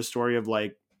to be the story of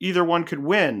like either one could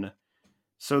win.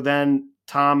 So then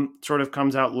Tom sort of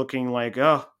comes out looking like,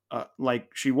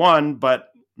 like she won, but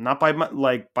not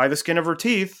by the skin of her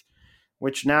teeth,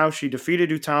 which now she defeated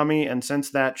Utami. And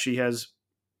since that, she has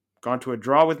gone to a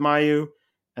draw with Mayu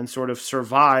and sort of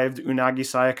survived Unagi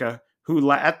Sayaka,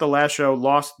 who at the last show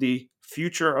lost the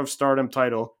Future of Stardom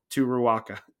title to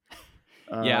Ruaka.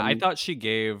 Yeah, I thought she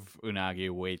gave Unagi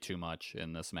way too much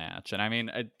in this match. And I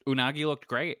mean, Unagi looked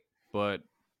great, but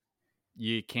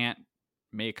you can't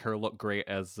make her look great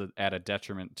at a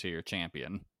detriment to your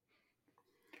champion.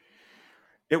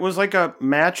 It was like a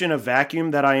match in a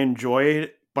vacuum that I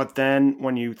enjoyed, but then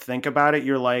when you think about it,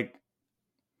 you're like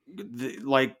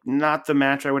not the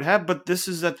match I would have. But this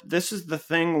is the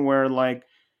thing where like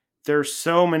there's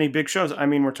so many big shows. I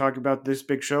mean, we're talking about this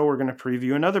big show. We're going to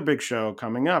preview another big show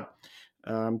coming up.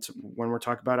 When we're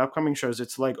talking about upcoming shows,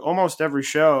 it's like almost every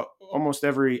show, almost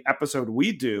every episode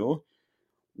we do,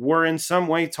 we're in some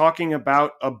way talking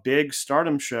about a big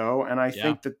Stardom show. And I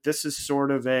think that this is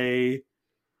sort of a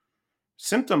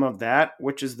symptom of that,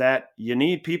 which is that you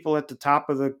need people at the top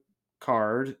of the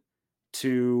card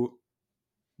to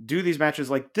do these matches.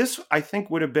 Like this, I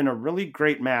think would have been a really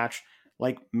great match,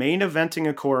 like main eventing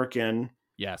a Korakuen.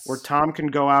 Yes. Where Tom can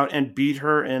go out and beat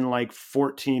her in like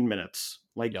 14 minutes.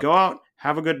 Like go out,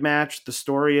 have a good match. The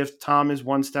story of Tom is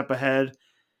one step ahead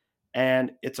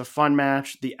and it's a fun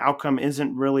match. The outcome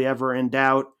isn't really ever in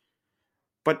doubt,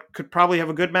 but could probably have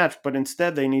a good match. But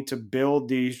instead they need to build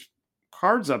these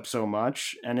cards up so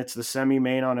much and it's the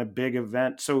semi-main on a big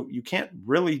event. So you can't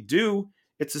really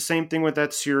it's the same thing with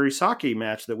that Saki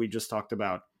match that we just talked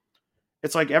about.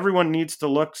 It's like everyone needs to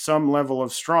look some level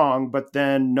of strong, but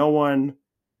then no one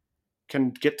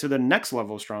can get to the next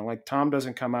level strong. Like Tom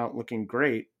doesn't come out looking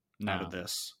great out of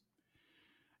this.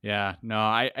 Yeah, no,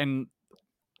 and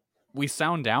we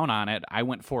sound down on it. I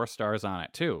went 4 stars on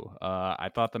it too.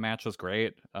 I thought the match was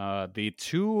great. The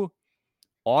 2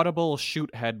 audible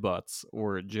shoot headbutts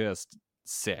were just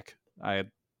sick.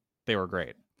 They were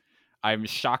great. I'm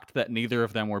shocked that neither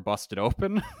of them were busted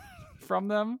open from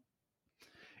them.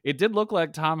 It did look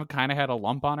like Tom kind of had a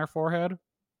lump on her forehead.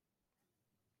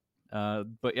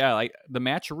 But yeah, like the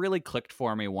match really clicked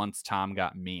for me once Tom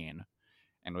got mean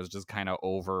and was just kind of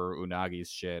over Unagi's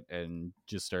shit and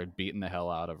just started beating the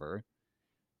hell out of her.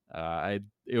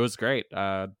 It was great.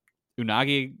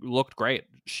 Unagi looked great.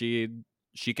 She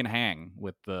can hang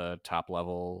with the top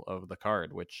level of the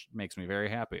card, which makes me very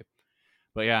happy.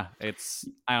 But yeah,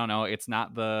 I don't know. It's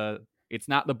not the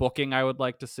booking I would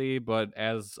like to see, but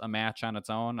as a match on its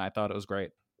own, I thought it was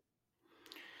great.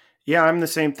 Yeah, I'm the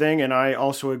same thing, and I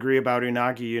also agree about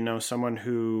Unagi. Someone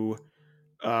who,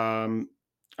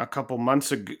 I a couple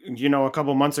months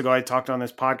ago, I talked on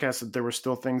this podcast that there were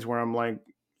still things where I'm like,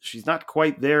 she's not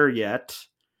quite there yet.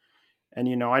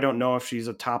 And, I don't know if she's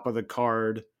a top of the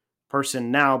card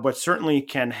person now, but certainly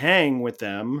can hang with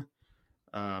them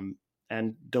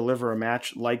and deliver a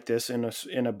match like this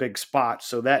in a big spot.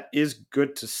 So that is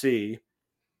good to see,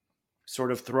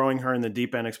 sort of throwing her in the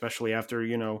deep end, especially after,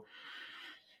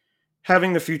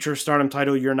 having the future Stardom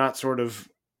title. You're not sort of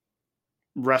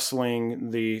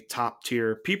wrestling the top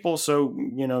tier people, so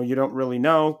you don't really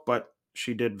know, but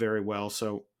she did very well.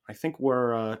 So I think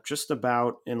we're just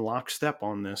about in lockstep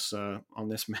on this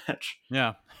match.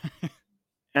 Yeah.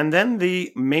 And then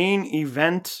the main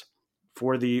event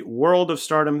for the World of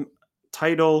Stardom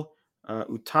title,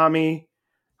 Utami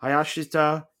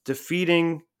Hayashita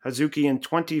defeating Hazuki in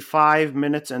 25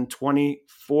 minutes and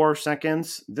 24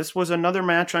 seconds. This was another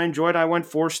match I enjoyed. I went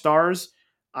 4 stars.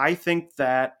 I think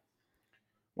that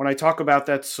when I talk about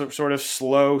that sort of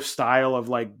slow style of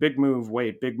like big move,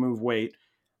 wait,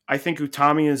 I think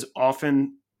Utami is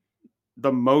often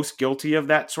the most guilty of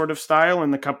that sort of style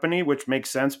in the company, which makes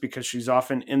sense because she's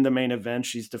often in the main event.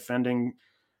 She's defending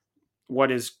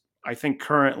what is, I think,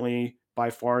 currently by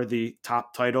far the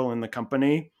top title in the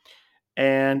company.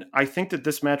 And I think that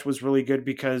this match was really good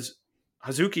because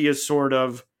Hazuki is sort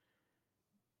of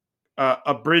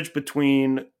a bridge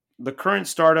between the current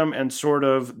Stardom and sort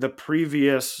of the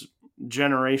previous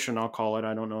generation, I'll call it.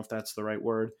 I don't know if that's the right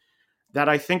word. That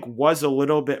I think was a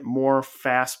little bit more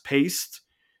fast-paced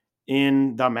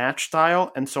in the match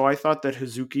style. And so I thought that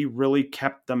Hazuki really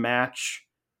kept the match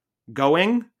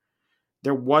going.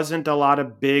 There wasn't a lot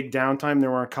of big downtime. There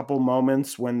were a couple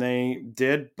moments when they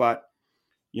did, but,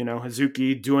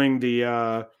 Hazuki doing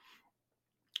the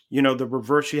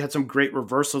reverse. She had some great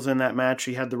reversals in that match.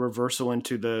 She had the reversal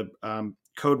into the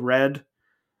Code Red,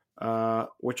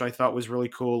 which I thought was really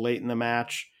cool late in the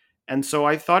match. And so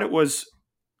I thought it was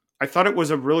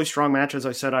a really strong match. As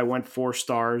I said, I went 4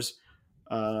 stars.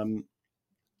 And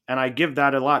I give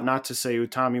that a lot, not to say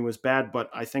Utami was bad, but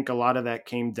I think a lot of that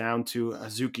came down to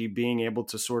Hazuki being able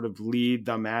to sort of lead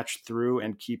the match through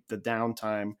and keep the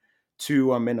downtime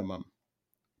to a minimum.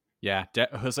 Yeah,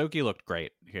 Hazuki looked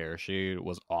great here. She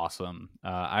was awesome.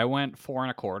 I went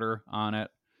 4.25 on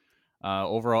it.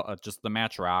 Overall, just the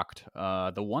match rocked.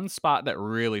 The one spot that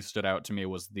really stood out to me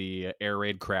was the air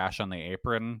raid crash on the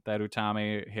apron that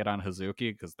Utami hit on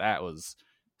Hazuki, because that was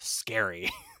scary.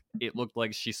 It looked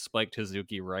like she spiked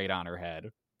Hazuki right on her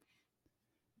head.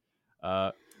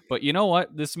 But you know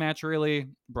what? This match really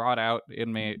brought out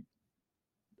in me.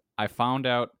 I found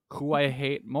out who I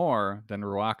hate more than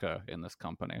Ruaka in this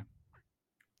company.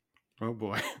 Oh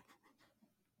boy.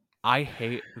 I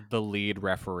hate the lead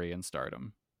referee in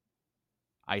Stardom.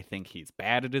 I think he's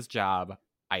bad at his job.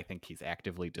 I think he's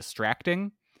actively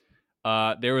distracting.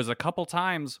 There was a couple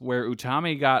times where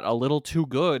Utami got a little too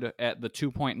good at the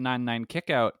 2.99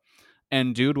 kickout,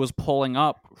 and dude was pulling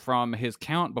up from his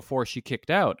count before she kicked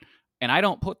out. And I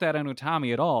don't put that on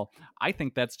Utami at all. I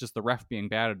think that's just the ref being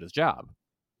bad at his job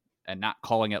and not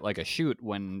calling it like a shoot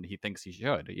when he thinks he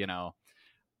should.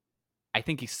 I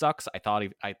think he sucks.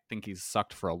 I think he's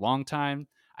sucked for a long time.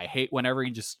 I hate whenever he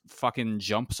just fucking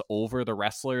jumps over the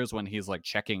wrestlers when he's like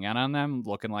checking in on them,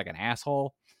 looking like an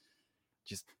asshole.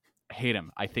 Just hate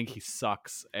him. I think he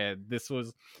sucks. And this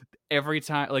was every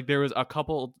time, like there was a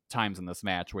couple times in this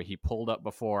match where he pulled up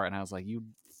before and I was like, you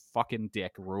fucking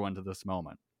dick ruined this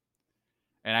moment.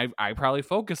 And I probably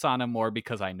focus on him more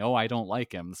because I know I don't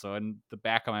like him. So in the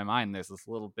back of my mind, there's this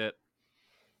little bit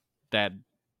that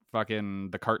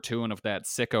fucking the cartoon of that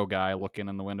sicko guy looking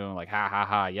in the window and like, ha ha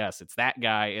ha, yes, it's that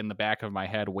guy in the back of my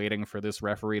head waiting for this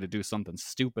referee to do something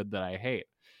stupid that I hate.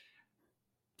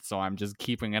 So I'm just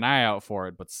keeping an eye out for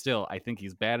it. But still, I think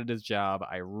he's bad at his job.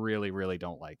 I really, really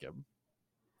don't like him.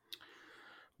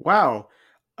 Wow.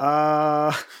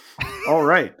 All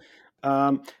right.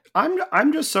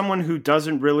 I'm just someone who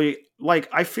doesn't really like.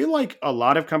 I feel like a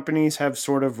lot of companies have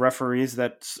sort of referees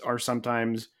that are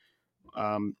sometimes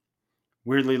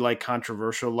weirdly like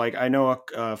controversial. Like I know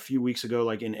a few weeks ago,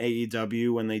 like in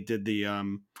AEW when they did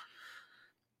the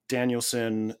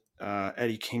Danielson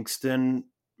Eddie Kingston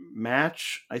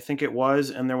match, I think it was,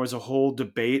 and there was a whole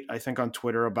debate, I think, on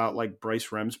Twitter about like Bryce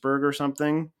Remsburg or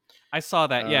something. I saw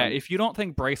that. Yeah, if you don't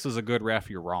think Bryce is a good ref,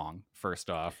 you're wrong. First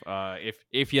off,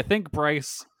 if you think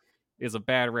Bryce is a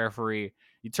bad referee,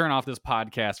 you turn off this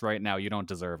podcast right now. You don't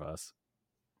deserve us.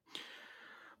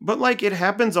 But like it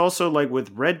happens also like with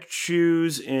Red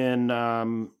Shoes in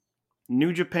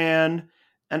New Japan,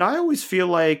 and I always feel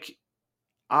like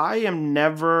I am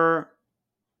never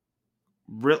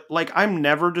I'm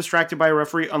never distracted by a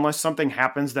referee unless something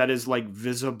happens that is like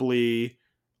visibly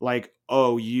like,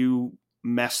 oh, you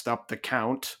messed up the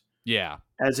count. Yeah.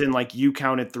 As in, like, you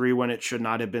counted 3 when it should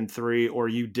not have been 3, or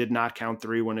you did not count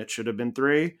 3 when it should have been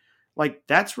 3. Like,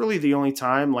 that's really the only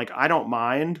time. Like, I don't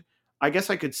mind. I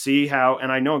guess I could see how,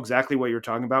 and I know exactly what you're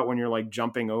talking about when you're like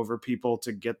jumping over people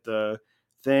to get the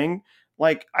thing.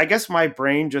 Like, I guess my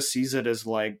brain just sees it as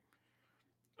like,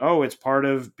 oh, it's part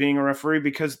of being a referee,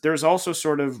 because there's also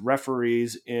sort of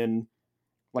referees in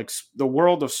like the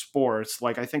world of sports.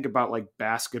 Like, I think about like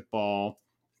basketball.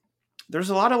 There's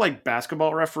a lot of like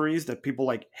basketball referees that people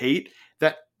like hate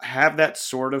that have that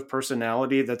sort of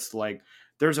personality. That's like,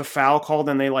 there's a foul called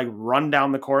and they like run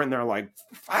down the court and they're like,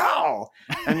 foul.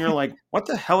 And you're like, what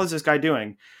the hell is this guy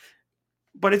doing?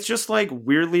 But it's just like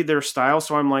weirdly their style.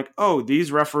 So I'm like, oh,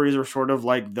 these referees are sort of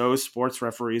like those sports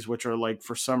referees, which are like,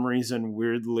 for some reason,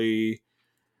 weirdly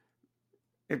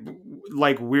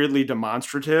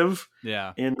demonstrative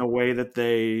Yeah. in the way that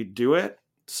they do it.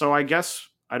 So I guess,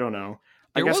 I don't know.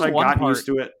 I There guess was I one got part- used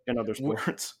to it in other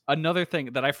sports. Another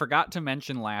thing that I forgot to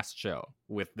mention last show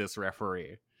with this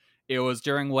referee, it was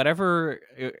during whatever,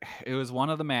 it was one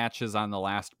of the matches on the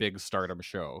last big Stardom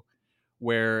show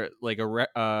where like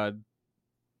a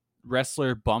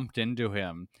wrestler bumped into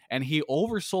him and he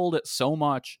oversold it so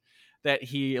much that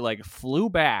he like flew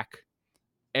back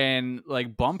and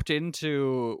like bumped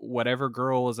into whatever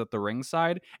girl was at the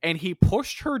ringside and he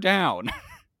pushed her down.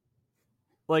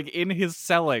 Like in his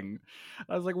selling.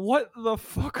 I was like, what the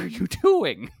fuck are you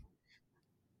doing?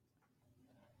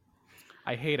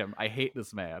 I hate him. I hate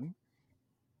this man.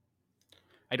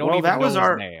 I don't even know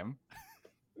his name.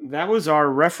 That was our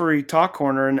referee talk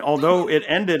corner, and although it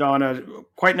ended on a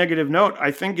quite negative note,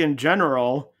 I think in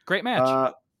general, great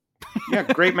match.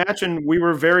 Great match, and we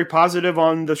were very positive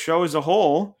on the show as a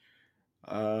whole,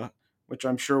 which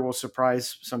I'm sure will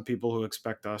surprise some people who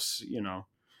expect us. You know,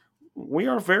 we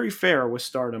are very fair with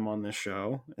Stardom on this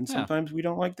show, and sometimes we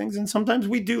don't like things, and sometimes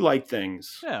we do like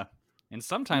things. Yeah, and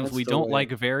sometimes we don't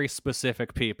like very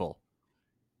specific people.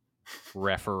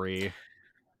 Referee.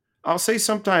 I'll say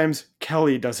sometimes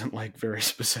Kelly doesn't like very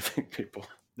specific people.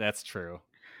 That's true.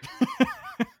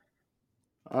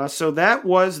 So that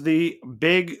was the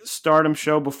big Stardom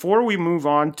show. Before we move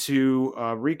on to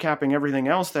recapping everything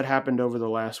else that happened over the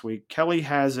last week, Kelly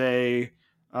has a,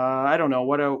 I don't know,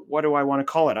 what do I want to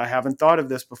call it? I haven't thought of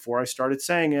this before I started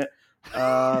saying it.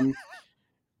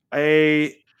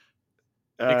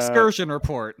 Excursion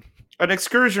report. An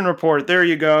excursion report. There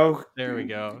you go. There we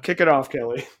go. Kick it off,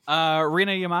 Kelly.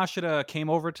 Rina Yamashita came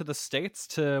over to the States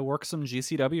to work some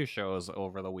GCW shows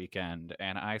over the weekend,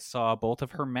 and I saw both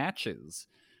of her matches.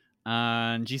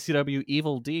 On GCW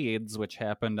Evil Deeds, which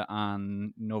happened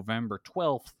on November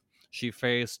 12th, she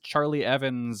faced Charlie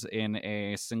Evans in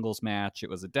a singles match.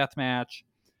 It was a death match,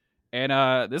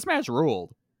 and this match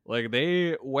ruled. Like,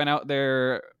 they went out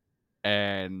there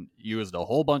and used a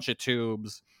whole bunch of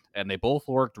tubes, and they both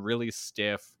worked really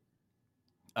stiff.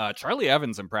 Charlie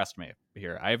Evans impressed me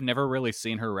here. I've never really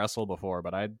seen her wrestle before,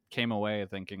 but I came away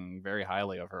thinking very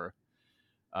highly of her.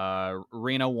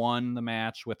 Rena won the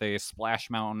match with a splash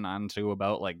mountain onto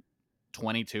about like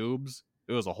 20 tubes.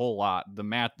 It was a whole lot. The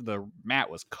mat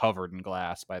was covered in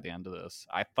glass by the end of this.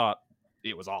 I thought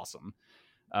it was awesome.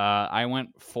 I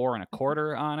went 4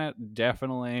 1/4 on it.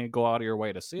 Definitely go out of your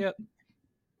way to see it.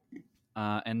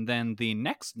 And then the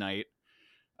next night,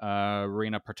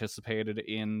 Rena participated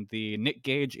in the Nick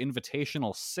Gage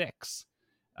Invitational 6,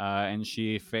 and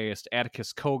she faced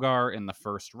Atticus Kogar in the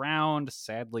first round.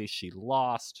 Sadly, she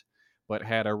lost, but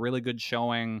had a really good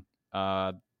showing.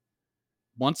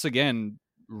 Once again,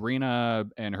 Rena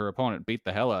and her opponent beat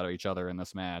the hell out of each other in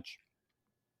this match.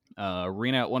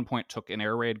 Rena at one point took an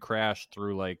air raid crash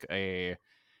through like a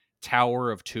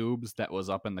tower of tubes that was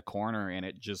up in the corner, and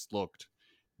it just looked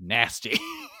nasty.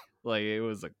 Like, it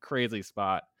was a crazy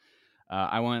spot.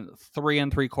 I went 3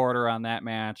 3/4 on that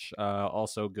match.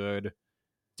 Also good.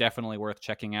 Definitely worth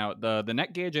checking out. The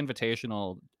Net Gauge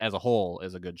Invitational as a whole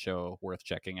is a good show, worth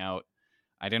checking out.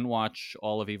 I didn't watch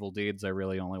all of Evil Deeds. I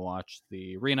really only watched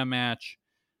the Rena match.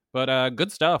 But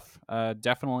good stuff.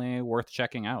 Definitely worth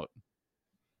checking out.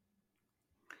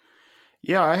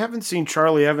 Yeah, I haven't seen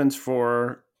Charlie Evans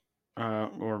or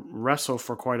wrestle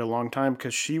for quite a long time,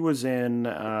 because she was in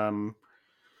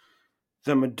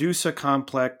the Medusa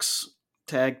Complex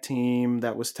tag team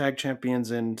that was tag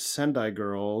champions in Sendai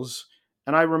Girls.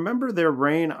 And I remember their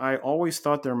reign. I always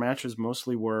thought their matches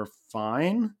mostly were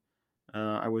fine.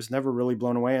 I was never really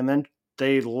blown away. And then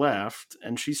they left,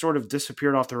 and she sort of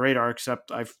disappeared off the radar,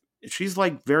 except she's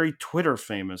like very Twitter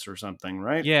famous or something,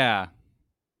 right? Yeah.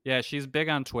 Yeah, she's big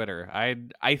on Twitter.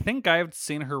 I think I've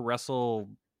seen her wrestle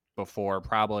before,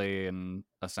 probably in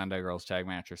a Sendai Girls tag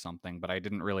match or something, but I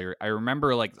didn't really. I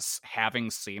remember like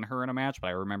having seen her in a match, but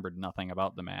I remembered nothing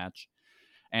about the match.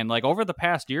 And like over the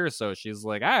past year or so, she's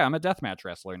like, I'm a deathmatch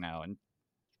wrestler now, and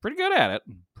pretty good at it.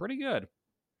 Pretty good.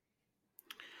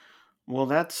 Well,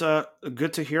 that's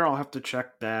good to hear. I'll have to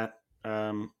check that.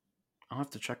 I'll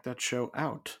have to check that show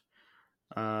out.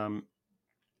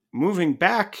 Moving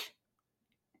back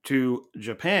to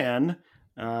Japan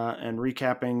and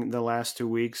recapping the last 2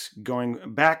 weeks, going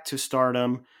back to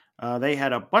Stardom, they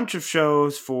had a bunch of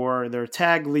shows for their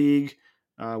tag league.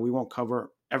 We won't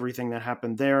cover everything that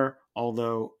happened there,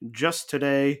 although just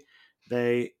today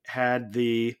they had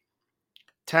the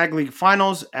tag league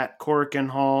finals at Korakuen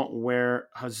Hall, where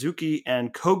Hazuki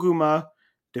and Koguma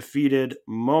defeated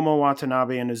Momo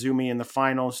Watanabe and Izumi in the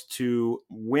finals to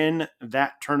win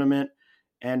that tournament.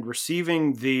 And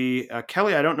receiving the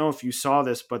Kelly, I don't know if you saw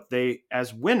this, but they,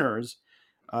 as winners,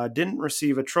 didn't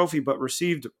receive a trophy, but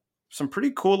received some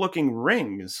pretty cool looking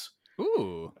rings.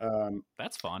 Ooh,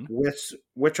 that's fun.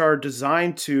 Which are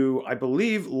designed to, I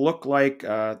believe, look like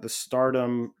the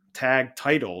Stardom tag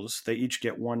titles. They each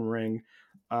get one ring.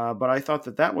 But I thought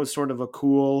that was sort of a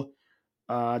cool,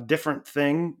 different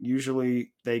thing.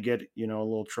 Usually they get, a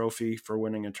little trophy for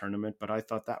winning a tournament, but I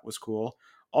thought that was cool.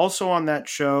 Also on that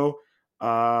show,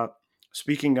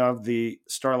 speaking of the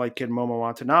Starlight Kid Momo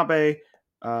Watanabe,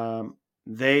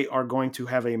 they are going to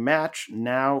have a match.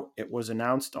 Now it was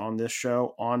announced on this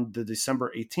show on the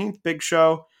December 18th big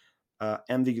show.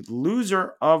 And the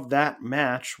loser of that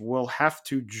match will have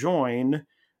to join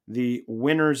the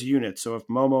winner's unit. So if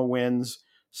Momo wins,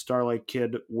 Starlight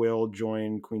Kid will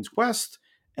join Queen's Quest.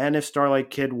 And if Starlight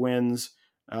Kid wins,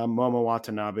 Momo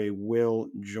Watanabe will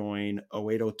join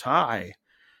Oedo Tai.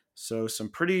 So some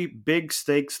pretty big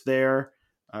stakes there.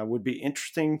 Would be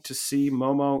interesting to see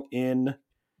Momo in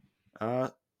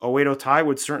Oedo Tai.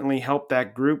 Would certainly help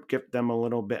that group, give them a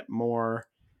little bit more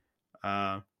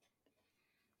power.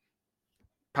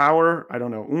 I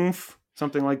don't know, oomph,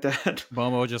 something like that.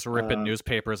 Momo just ripping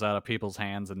newspapers out of people's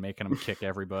hands and making them kick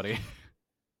everybody.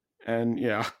 And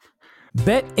yeah.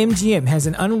 BetMGM has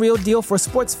an unreal deal for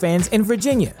sports fans in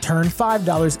Virginia. Turn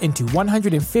 $5 into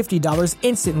 $150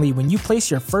 instantly when you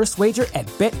place your first wager at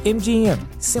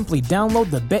BetMGM. Simply download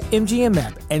the BetMGM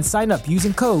app and sign up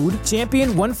using code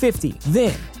Champion150.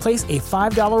 Then, place a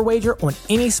 $5 wager on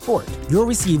any sport. You'll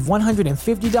receive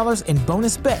 $150 in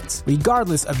bonus bets,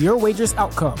 regardless of your wager's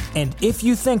outcome. And if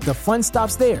you think the fun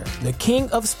stops there, the king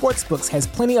of sportsbooks has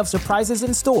plenty of surprises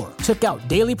in store. Check out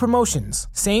daily promotions,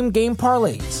 same-game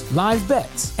parlays, live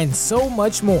bets, and so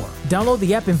much more. Download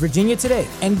the app in Virginia today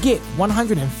and get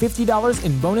 $150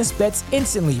 in bonus bets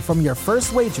instantly from your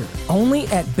first wager. Only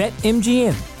at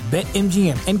BetMGM.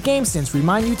 BetMGM and GameSense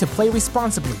remind you to play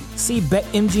responsibly. See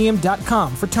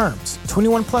BetMGM.com for terms.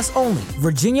 21 plus only.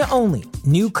 Virginia only.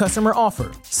 New customer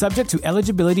offer. Subject to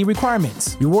eligibility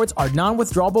requirements. Rewards are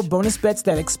non-withdrawable bonus bets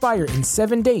that expire in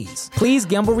 7 days. Please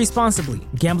gamble responsibly.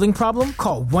 Gambling problem?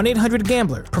 Call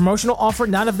 1-800-GAMBLER. Promotional offer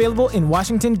not available in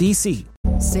Washington, D.C.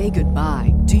 Say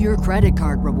goodbye to your credit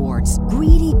card rewards.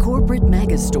 Greedy corporate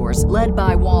mega stores, led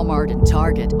by Walmart and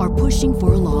Target, are pushing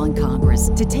for a law in Congress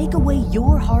to take away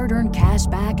your hard-earned cash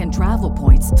back and travel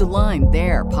points to line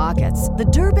their pockets. The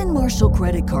Durbin-Marshall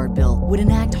credit card bill would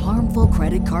enact harmful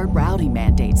credit card routing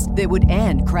mandates that would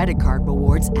end credit card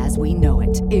rewards as we know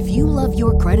it. If you love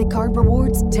your credit card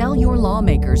rewards, tell your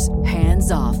lawmakers,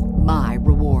 hands off my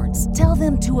rewards. Tell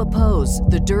them to oppose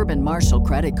the Durbin-Marshall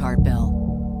credit card bill.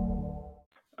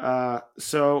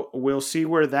 So we'll see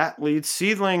where that leads.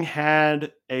 Seedling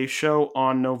had a show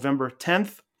on November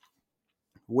 10th,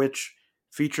 which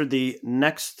featured the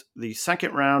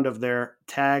second round of their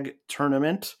tag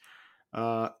tournament.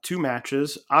 2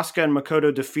 matches. Asuka and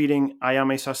Makoto defeating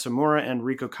Ayame Sasamura and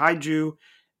Riko Kaiju,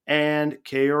 and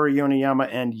Kaori Yoneyama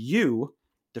and Yu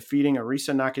defeating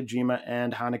Arisa Nakajima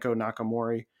and Hanako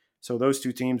Nakamori. So those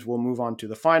 2 teams will move on to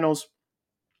the finals,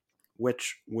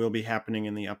 which will be happening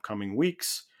in the upcoming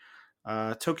weeks.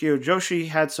 Tokyo Joshi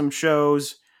had some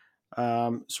shows,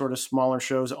 sort of smaller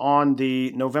shows. On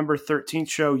the November 13th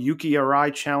show, Yuki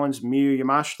Arai challenged Miyu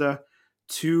Yamashita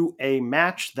to a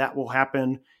match that will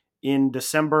happen in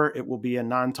December. It will be a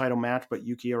non-title match, but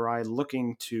Yuki Arai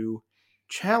looking to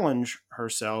challenge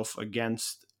herself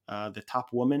against the top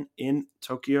woman in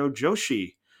Tokyo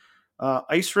Joshi.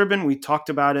 Ice Ribbon, we talked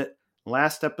about it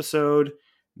last episode.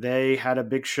 They had a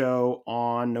big show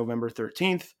on November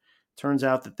 13th. Turns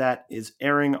out that is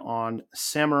airing on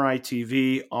Samurai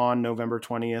TV on November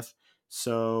 20th.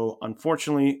 So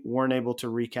unfortunately, weren't able to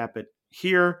recap it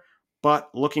here. but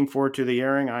looking forward to the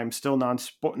airing. I'm still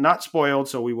not spoiled,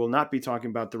 so we will not be talking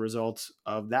about the results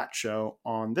of that show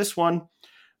on this one.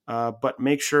 But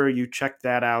make sure you check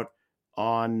that out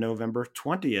on November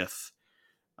 20th.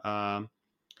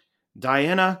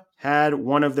 Diana had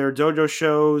one of their dojo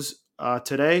shows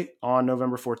today on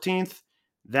November 14th.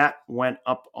 That went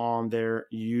up on their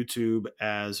YouTube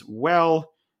as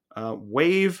well.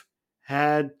 Wave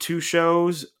had 2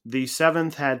 shows. The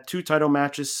 7th had 2 title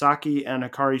matches, Saki and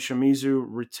Hikari Shimizu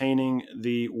retaining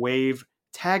the Wave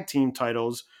tag team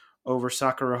titles over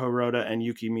Sakura Hirota and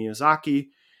Yuki Miyazaki,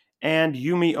 and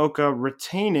Yumi Oka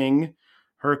retaining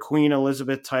her Queen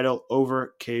Elizabeth title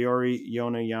over Kaori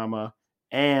Yonayama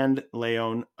and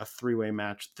Leon, a 3-way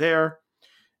match there.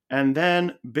 And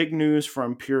then big news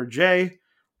from Pure J.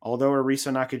 Although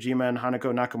Arisa Nakajima and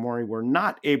Hanako Nakamori were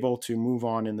not able to move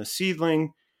on in the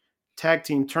Seedling Tag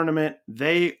Team Tournament,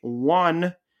 they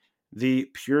won the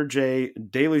Pure J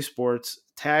Daily Sports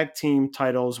Tag Team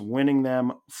titles, winning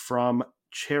them from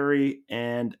Cherry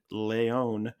and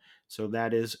Leon. So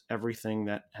that is everything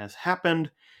that has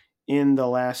happened in the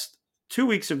last 2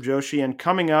 weeks of Joshi. And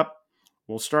coming up,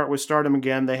 we'll start with Stardom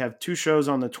again. They have 2 shows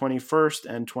on the 21st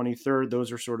and 23rd.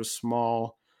 Those are sort of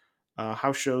small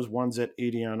house shows. One's at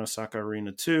 80 on Osaka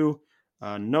Arena 2.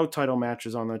 No title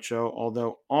matches on that show,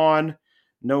 although on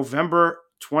November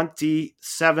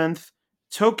 27th,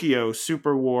 Tokyo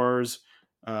Super Wars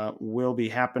will be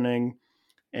happening.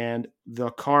 And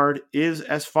the card is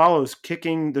as follows.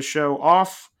 Kicking the show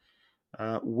off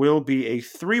will be a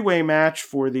 3-way match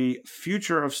for the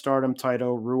Future of Stardom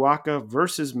title, Ruaka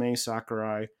versus Mei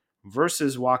Sakurai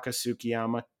versus Waka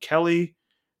Tsukiyama. Kelly,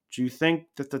 do you think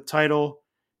that the title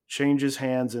changes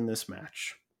hands in this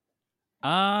match?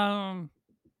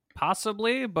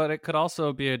 Possibly, but it could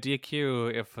also be a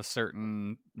DQ if a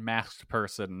certain masked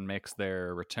person makes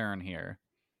their return here.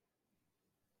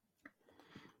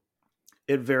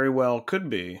 It very well could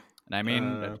be. And I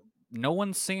mean, no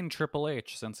one's seen Triple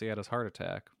H since he had his heart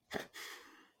attack.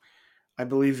 I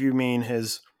believe you mean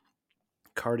his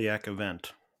cardiac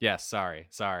event. Yes, sorry.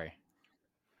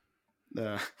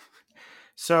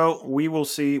 So we will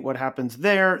see what happens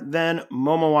there. Then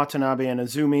Momo Watanabe and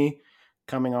Azumi,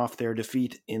 coming off their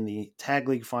defeat in the Tag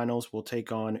League Finals, will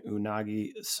take on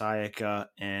Unagi, Sayaka,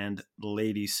 and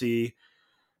Lady C.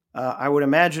 I would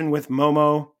imagine with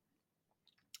Momo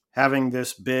having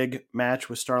this big match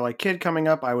with Starlight Kid coming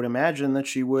up, I would imagine that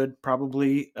she would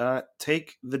probably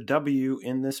take the W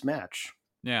in this match.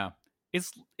 Yeah.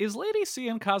 Is Lady C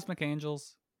in Cosmic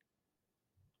Angels?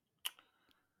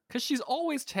 Because she's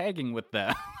always tagging with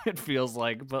them, it feels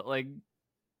like, but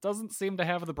doesn't seem to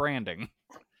have the branding.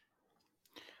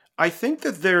 I think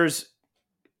that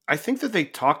they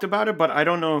talked about it, but I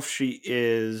don't know if she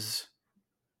is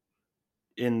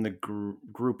in the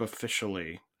group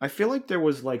officially. I feel like there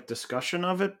was discussion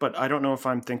of it, but I don't know if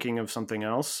I'm thinking of something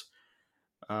else.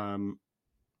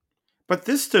 But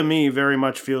this to me very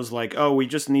much feels like, oh, we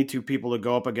just need 2 people to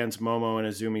go up against Momo and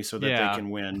Azumi so that they can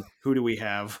win. Who do we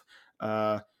have?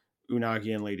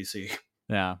 Unagi and Lady C.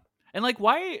 Yeah. And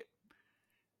why,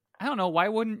 I don't know, why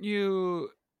wouldn't you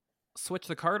switch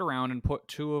the card around and put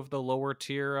 2 of the lower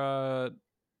tier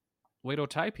Wado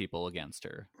Tai people against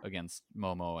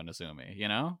Momo and Azumi, you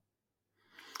know?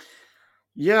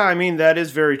 Yeah, I mean, that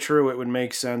is very true. It would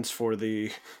make sense for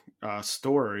the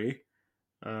story.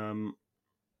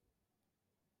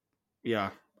 Yeah,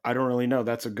 I don't really know.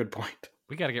 That's a good point.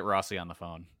 We got to get Rossi on the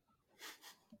phone.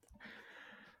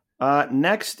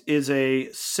 Next is a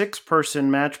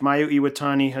 6-person match. Mayu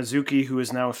Iwatani Hazuki, who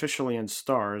is now officially in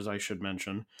Stars, I should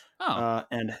mention,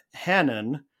 and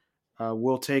Hanan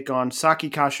will take on Saki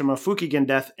Kashima, Fukigen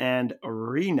Death, and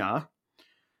Arena.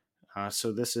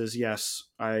 So this is, yes,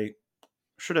 I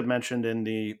should have mentioned in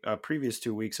the previous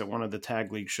 2 weeks at one of the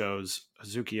Tag League shows,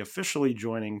 Hazuki officially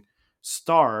joining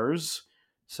Stars.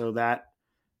 So that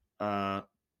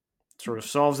sort of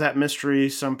solves that mystery.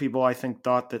 Some people, I think,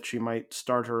 thought that she might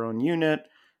start her own unit.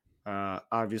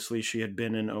 Obviously, she had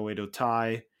been in Oedo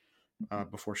Tai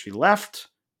before she left,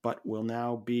 but will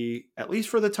now be, at least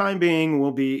for the time being,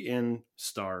 will be in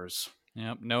Stars.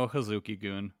 Yep, no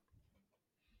Hazuki-gun.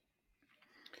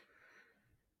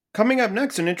 Coming up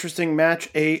next, an interesting match,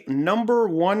 a number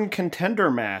 1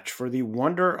 contender match for the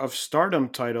Wonder of Stardom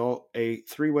title, a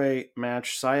 3-way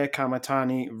match, Saya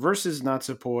Kamatani versus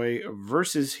Natsupoi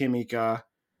versus Himika.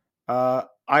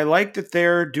 I like that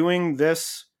they're doing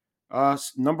this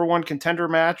number 1 contender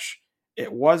match.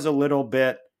 It was a little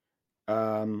bit,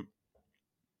 annoying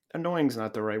is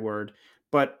not the right word,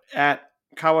 but at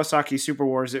Kawasaki Super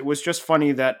Wars, it was just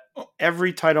funny that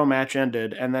every title match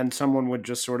ended and then someone would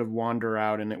just sort of wander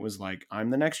out and it was like,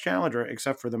 I'm the next challenger,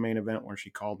 except for the main event where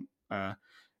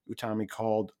Utami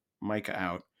called Micah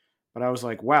out. But I was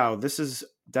like, wow, this is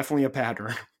definitely a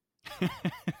pattern.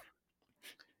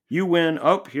 You win.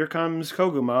 Oh, here comes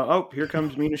Koguma. Oh, here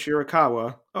comes Mina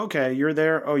Shirakawa. Okay, you're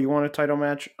there. Oh, you want a title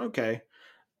match? Okay.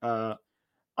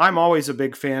 I'm always a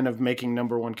big fan of making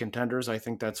number one contenders. I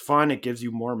think that's fun. It gives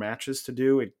you more matches to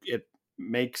do. It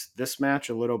makes this match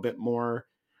a little bit more,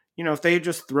 if they had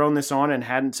just thrown this on and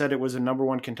hadn't said it was a number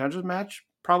one contenders match,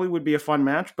 probably would be a fun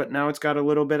match, but now it's got a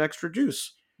little bit extra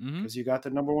juice because you got the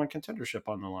number one contendership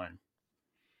on the line.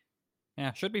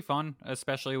 Yeah, should be fun,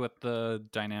 especially with the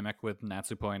dynamic with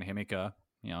Natsupo and Himika,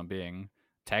 being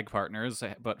tag partners,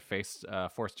 but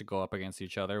forced to go up against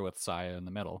each other with Saya in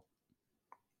the middle.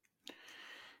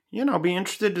 Be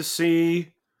interested to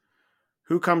see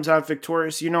who comes out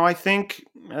victorious. I think,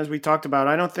 as we talked about,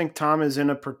 I don't think Tom is in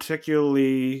a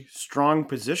particularly strong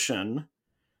position.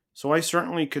 So I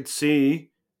certainly could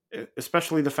see,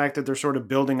 especially the fact that they're sort of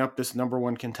building up this number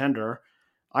one contender,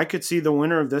 I could see the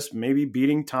winner of this maybe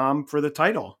beating Tom for the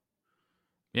title.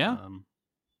 Yeah.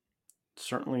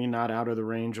 Certainly not out of the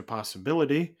range of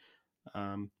possibility.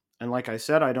 And like I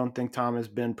said, I don't think Tom has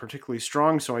been particularly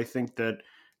strong. So I think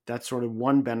that's sort of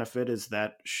one benefit is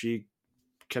that she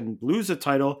can lose a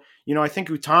title. I think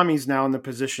Utami's now in the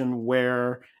position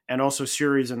where, and also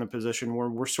Syuri's in the position where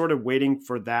we're sort of waiting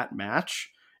for that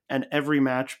match. And every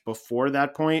match before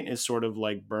that point is sort of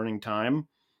like burning time.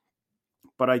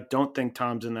 But I don't think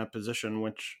Tom's in that position,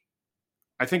 which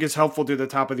I think is helpful to the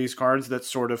top of these cards that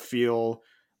sort of feel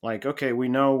like, okay, we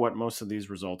know what most of these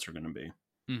results are going to be.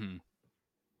 Mm-hmm.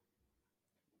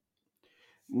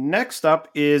 Next up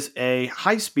is a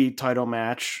high-speed title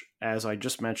match. As I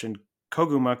just mentioned,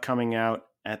 Koguma coming out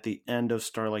at the end of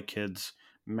Starlight Kid's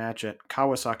match at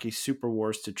Kawasaki Super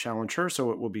Wars to challenge her.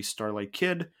 So it will be Starlight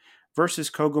Kid versus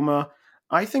Koguma.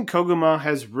 I think Koguma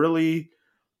has really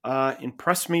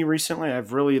impressed me recently.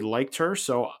 I've really liked her.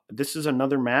 So this is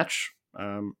another match.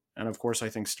 And of course, I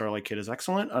think Starlight Kid is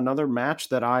excellent. Another match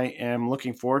that I am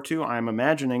looking forward to. I'm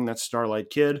imagining that Starlight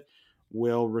Kid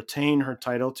will retain her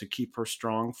title to keep her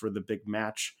strong for the big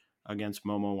match against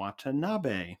Momo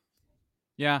Watanabe.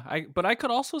 Yeah, but I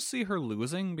could also see her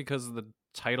losing because the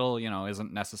title,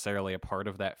 isn't necessarily a part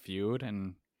of that feud.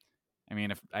 And I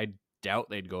mean, I doubt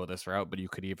they'd go this route, but you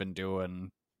could even do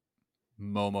an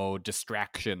Momo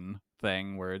distraction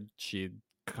thing where she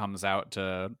comes out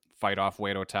to fight off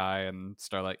Wado Tai and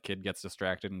Starlight Kid gets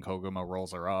distracted and Koguma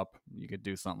rolls her up. You could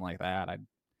do something like that.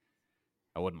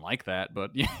 I wouldn't like that,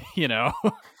 but I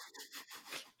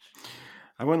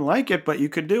wouldn't like it, but you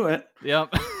could do it.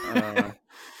 Yep.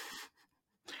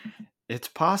 It's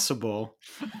possible.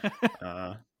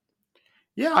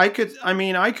 Yeah, I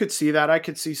could see that. I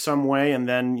could see some way, and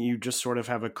then you just sort of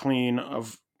have a clean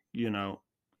of,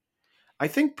 I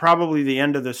think probably the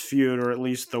end of this feud, or at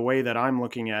least the way that I'm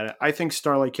looking at it, I think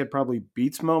Starlight Kid probably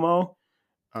beats Momo,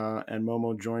 and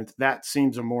Momo joins. That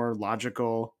seems a more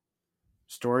logical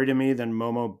story to me than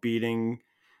Momo beating.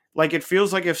 Like, it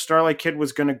feels like if Starlight Kid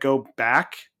was going to go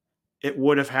back, it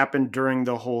would have happened during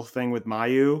the whole thing with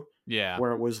Mayu. Yeah.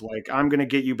 Where it was like, I'm going to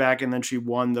get you back. And then she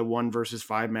won the 1 versus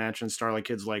 5 match. And Starlight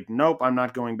Kid's like, nope, I'm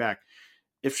not going back.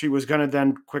 If she was going to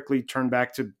then quickly turn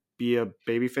back to be a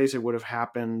babyface, it would have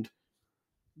happened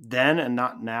then and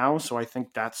not now. So I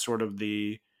think that's sort of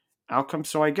the outcome.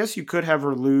 So I guess you could have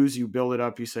her lose. You build it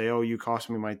up. You say, oh, you cost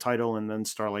me my title. And then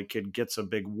Starlight Kid gets a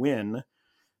big win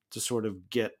to sort of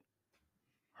get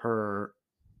her,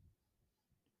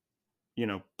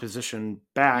 position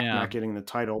back, not getting the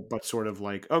title, but sort of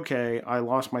like, okay, I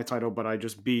lost my title, but I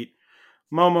just beat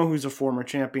Momo, who's a former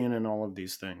champion, and all of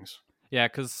these things. Yeah,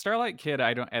 because Starlight Kid,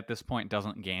 at this point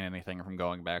doesn't gain anything from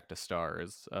going back to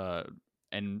Stars,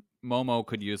 and Momo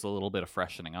could use a little bit of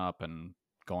freshening up, and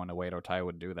going to Wado Tai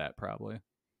would do that probably.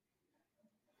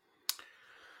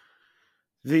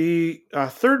 The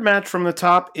third match from the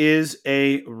top is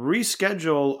a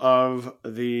reschedule of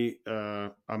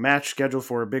a match scheduled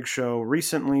for a big show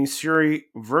recently. Syuri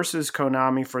versus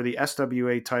Konami for the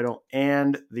SWA title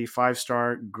and the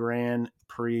 5-star Grand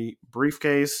Prix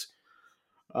briefcase.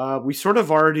 We sort of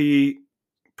already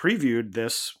previewed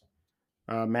this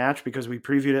match because we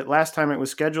previewed it last time it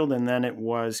was scheduled, and then it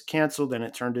was canceled, and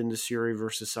it turned into Syuri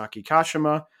versus Saki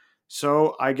Kashima.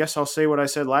 So I guess I'll say what I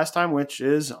said last time, which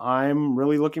is I'm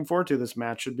really looking forward to this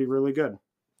match. Should be really good.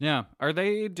 Yeah. Are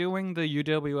they doing the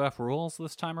UWF rules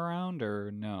this time around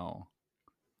or no?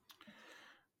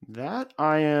 That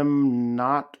I am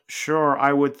not sure.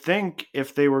 I would think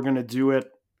if they were going to do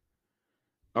it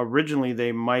originally,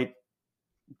 they might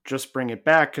just bring it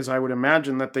back, because I would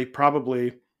imagine that they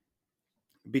probably,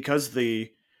 because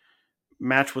the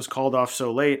match was called off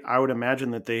so late, I would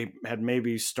imagine that they had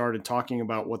maybe started talking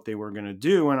about what they were going to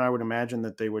do, and I would imagine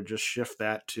that they would just shift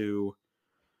that to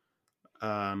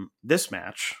this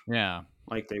match. Yeah.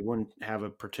 Like they wouldn't have a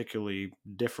particularly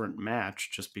different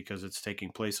match just because it's taking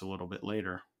place a little bit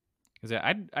later. Because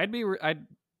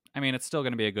I mean, it's still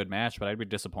going to be a good match, but I'd be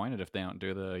disappointed if they don't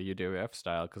do the UWF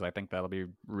style, because I think that'll be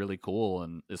really cool,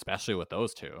 and especially with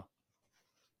those two.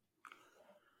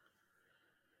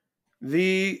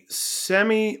 The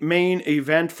semi-main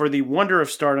event for the Wonder of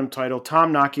Stardom title,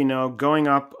 Tam Nakano going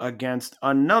up against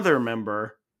another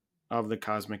member of the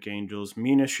Cosmic Angels,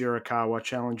 Mina Shirakawa,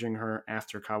 challenging her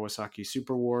after Kawasaki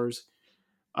Super Wars.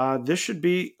 This should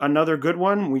be another good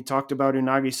one. We talked about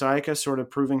Unagi Sayaka sort of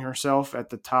proving herself at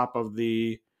the top of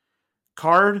the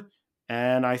card,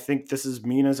 and I think this is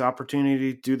Mina's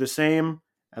opportunity to do the same.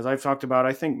 As I've talked about,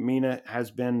 I think Mina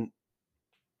has been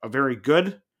a very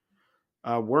good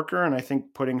worker, and I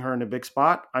think putting her in a big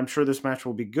spot, I'm sure this match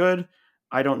will be good.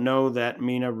 I don't know that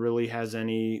Mina really has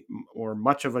any or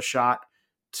much of a shot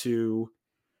to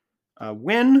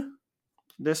win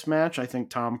this match. I think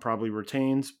Tom probably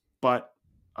retains, but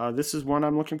this is one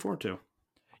I'm looking forward to.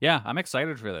 Yeah, I'm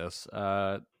excited for this.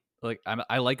 I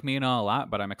like Mina a lot,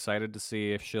 but I'm excited to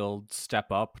see if she'll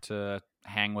step up to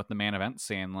hang with the main event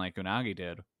scene like Unagi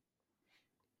did.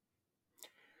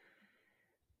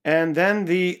 And then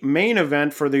the main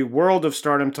event for the World of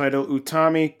Stardom title,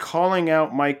 Utami calling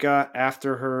out Maika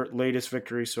after her latest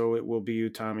victory. So it will be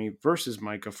Utami versus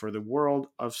Maika for the World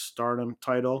of Stardom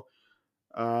title.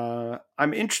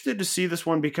 I'm interested to see this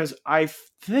one because I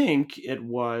think it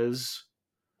was,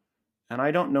 and I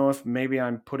don't know if maybe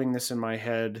I'm putting this in my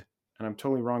head and I'm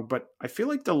totally wrong, but I feel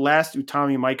like the last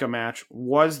Utami Maika match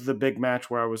was the big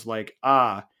match where I was like,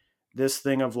 this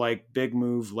thing of like big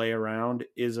move lay around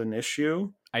is an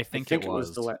issue. I think it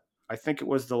was. I think it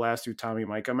was the last Utami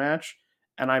Maika match,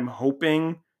 and I'm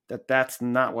hoping that that's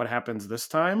not what happens this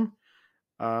time.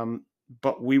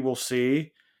 But we will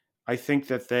see. I think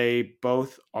that they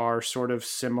both are sort of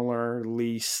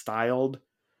similarly styled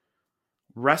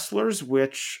wrestlers,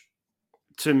 which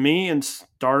to me in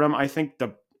Stardom, I think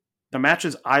the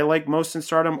matches I like most in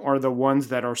Stardom are the ones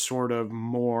that are sort of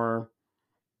more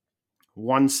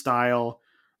one style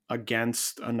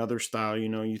against another style. You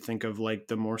know, you think of like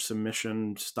the more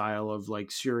submission style of like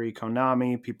Suri,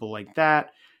 Konami, people like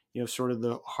that. You know, sort of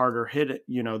the harder hit,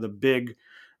 you know, the big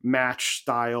match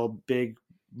style, big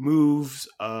moves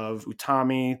of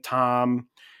Utami, Tom.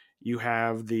 You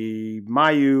have the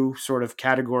Mayu sort of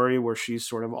category where she's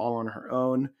sort of all on her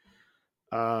own.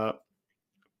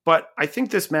 But I think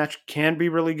this match can be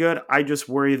really good. I just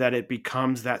worry that it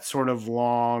becomes that sort of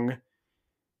long,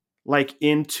 like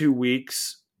in 2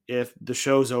 weeks, if the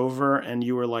show's over and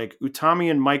you were like, Utami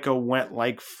and Maika went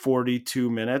like 42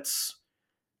 minutes,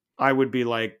 I would be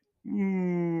like,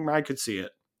 I could see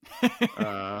it.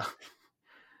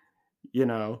 You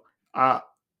know,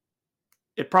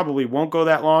 it probably won't go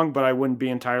that long, but I wouldn't be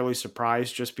entirely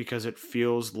surprised just because it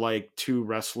feels like two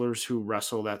wrestlers who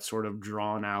wrestle that sort of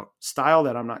drawn out style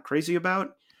that I'm not crazy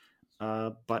about.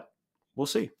 But we'll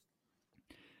see.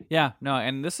 Yeah, no,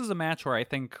 and this is a match where I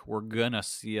think we're gonna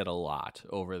see it a lot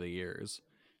over the years,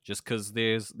 just because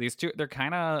these two,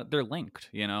 they're linked.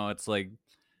 You know, it's like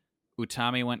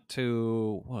Utami went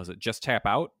to, what was it, Just Tap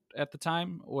Out at the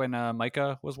time when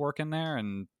Maika was working there,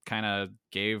 and kind of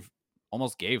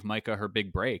almost gave Maika her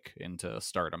big break into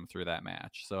Stardom through that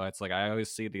match. So it's like I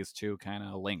always see these two kind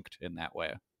of linked in that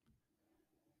way.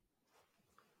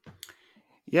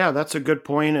 Yeah, that's a good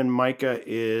point. And Maika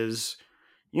is,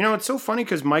 you know, it's so funny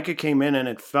because Maika came in and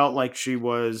it felt like it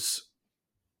was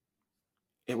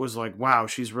like, wow,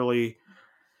 she's really,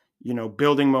 you know,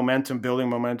 building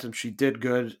momentum. She did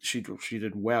good. She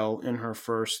did well in her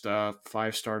first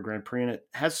 5-star Grand Prix. And it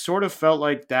has sort of felt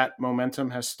like that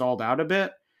momentum has stalled out a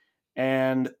bit.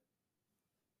 And,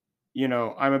 you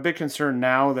know, I'm a bit concerned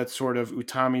now that sort of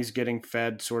Utami's getting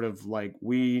fed sort of like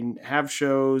we have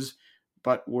shows,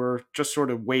 but we're just sort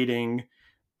of waiting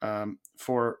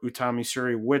for Utami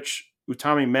Suri, which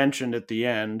Utami mentioned at the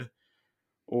end,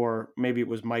 or maybe it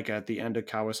was Maika at the end of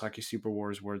Kawasaki Super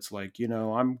Wars, where it's like, you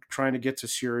know, I'm trying to get to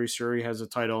Suri. Suri has a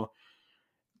title.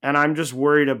 And I'm just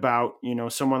worried about, you know,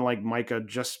 someone like Maika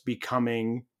just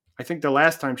becoming, I think the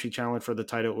last time she challenged for the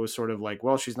title, it was sort of like,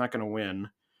 well, she's not going to win.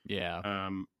 Yeah.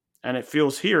 And it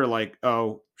feels here like,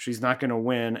 oh, she's not going to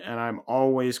win. And I'm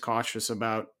always cautious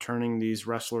about turning these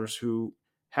wrestlers who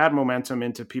had momentum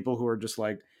into people who are just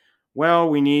like, well,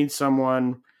 we need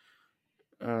someone.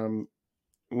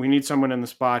 We need someone in the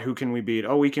spot. Who can we beat?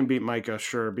 Oh, we can beat Maika,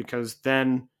 sure. Because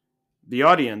then the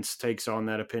audience takes on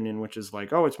that opinion, which is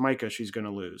like, oh, it's Micah, she's going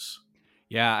to lose.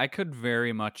 Yeah, I could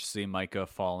very much see Micah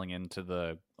falling into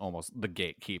the almost the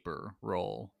gatekeeper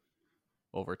role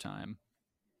over time.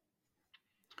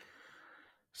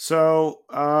 So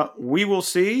we will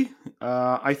see.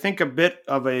 I think a bit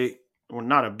of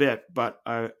not a bit, but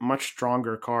a much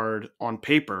stronger card on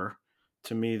paper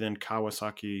to me than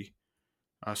Kawasaki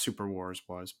Super Wars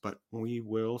was. But we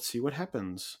will see what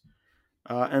happens.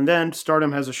 And then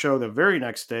Stardom has a show the very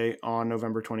next day on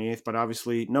November 28th, but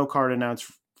obviously no card announced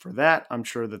for that. I'm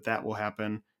sure that will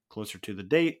happen closer to the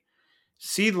date.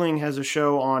 Seedling has a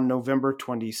show on November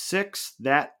 26th.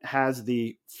 That has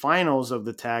the finals of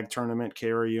the tag tournament,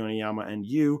 Kaori Yoneyama and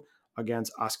Yu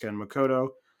against Asuka and Makoto.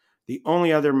 The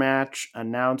only other match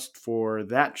announced for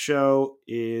that show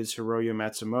is Hiroyo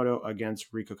Matsumoto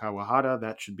against Riko Kawahara.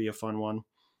 That should be a fun one.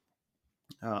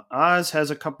 Oz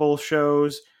has a couple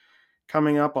shows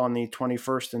coming up on the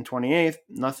 21st and 28th.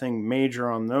 Nothing major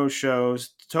on those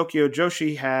shows. Tokyo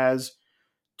Joshi has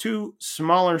 2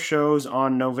 smaller shows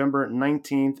on November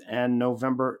 19th and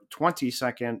November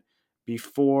 22nd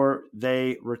before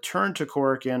they return to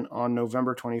Korakuen on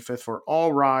November 25th for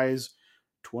All Rise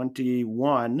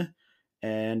 21.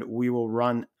 And we will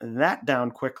run that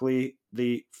down quickly.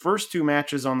 The first 2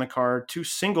 matches on the card, 2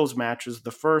 singles matches.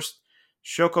 The first,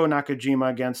 Shoko Nakajima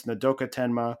against Nodoka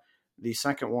Tenma. The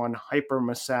second one, Hyper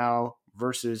Masao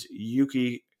versus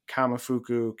Yuki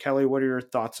Kamifuku. Kelly, what are your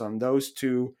thoughts on those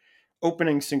 2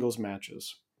 opening singles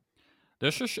matches?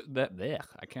 I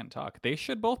can't talk. They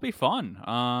should both be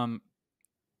fun.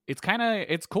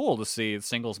 It's cool to see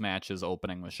singles matches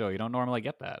opening the show. You don't normally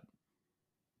get that.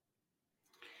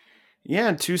 Yeah,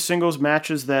 and 2 singles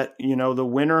matches that, the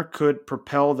winner could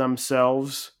propel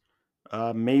themselves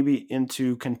maybe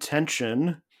into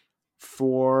contention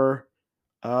for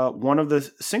one of the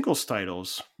singles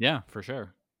titles. Yeah, for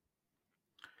sure.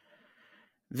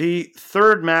 The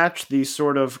third match, the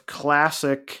sort of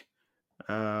classic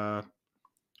Tokyo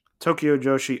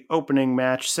Joshi opening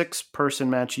match, 6-person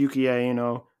match, Yuki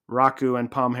Aino, Raku, and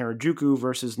Palm Harajuku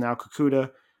versus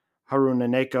Naokakuta, Haru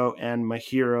Naneko, and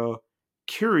Mahiro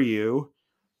Kiryu.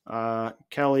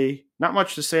 Kelly, not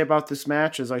much to say about this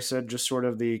match. As I said, just sort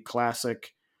of the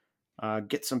classic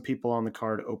get some people on the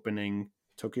card opening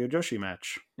Tokyo Joshi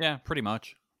match. Yeah, pretty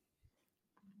much.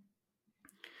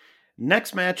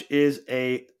 Next match is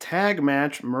a tag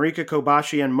match, Marika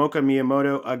Kobashi and Moka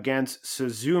Miyamoto against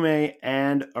Suzume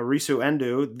and Arisu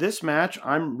Endo. This match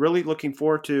I'm really looking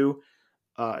forward to,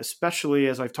 especially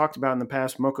as I've talked about in the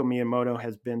past. Moka Miyamoto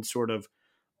has been sort of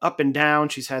up and down.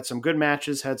 She's had some good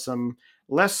matches, had some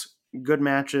less good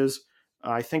matches.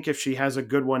 I think if she has a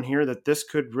good one here, that this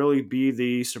could really be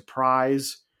the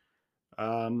surprise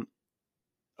of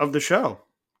the show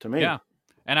to me. Yeah.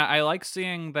 And I like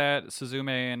seeing that Suzume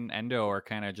and Endo are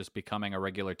kind of just becoming a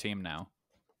regular team now.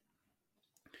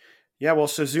 Yeah, well,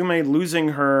 Suzume losing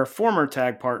her former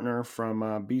tag partner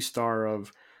from B-Star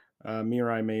of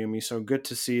Mirai Mayumi, so good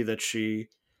to see that she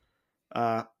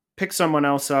picked someone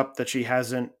else up that she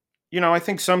hasn't. I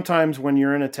think sometimes when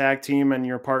you're in a tag team and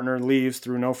your partner leaves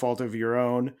through no fault of your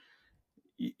own,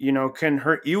 can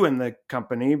hurt you in the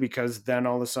company, because then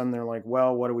all of a sudden they're like,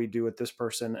 well, what do we do with this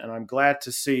person? And I'm glad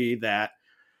to see that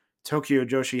Tokyo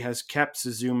Joshi has kept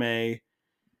Suzume,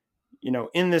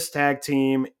 in this tag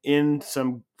team, in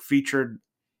some featured,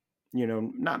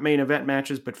 not main event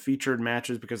matches, but featured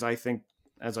matches, because I think,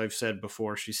 as I've said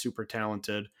before, she's super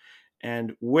talented.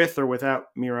 And with or without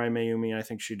Mirai Mayumi, I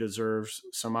think she deserves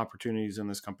some opportunities in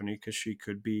this company, because she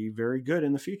could be very good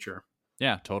in the future.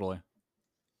 Yeah, totally.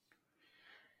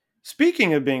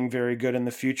 Speaking of being very good in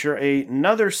the future,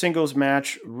 another singles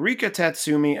match, Rika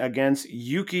Tatsumi against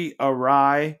Yuki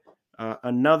Arai.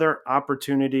 Another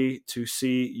opportunity to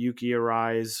see Yuki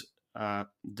Arai's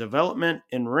development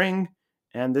in ring.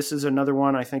 And this is another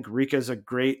one. I think Rika is a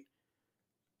great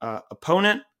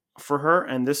opponent for her.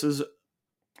 And this is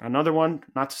another one,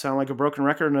 not to sound like a broken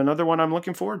record, another one I'm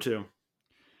looking forward to.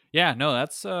 Yeah, no,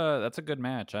 that's a good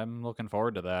match. I'm looking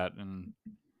forward to that. And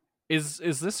is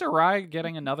this Arai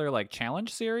getting another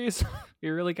challenge series? It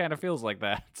really kind of feels like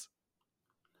that.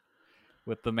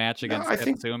 With the match against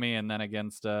Tatsumi and then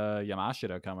against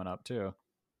Yamashita coming up too.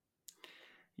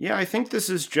 Yeah, I think this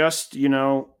is just,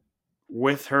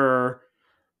 with her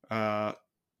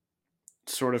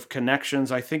sort of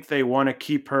connections. I think they want to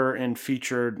keep her in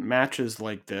featured matches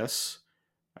like this.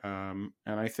 And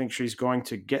I think she's going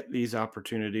to get these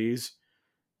opportunities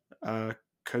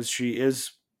because she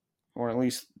is, or at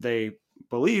least they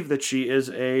believe that she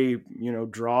is a,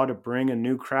 draw to bring a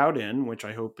new crowd in, which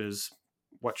I hope is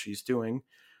what she's doing.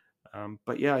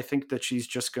 But yeah, I think that she's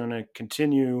just going to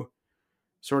continue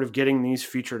sort of getting these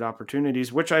featured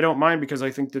opportunities, which I don't mind because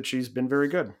I think that she's been very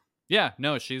good. Yeah,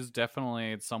 no, she's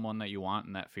definitely someone that you want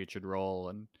in that featured role.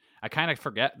 And I kind of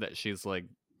forget that she's like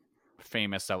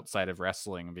famous outside of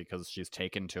wrestling because she's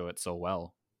taken to it so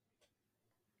well.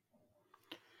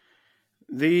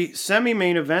 The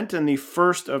semi-main event and the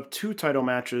first of 2 title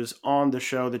matches on the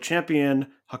show, the champion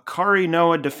Hikari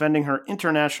Noa defending her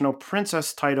international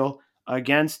princess title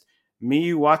against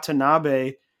Miyu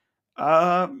Watanabe.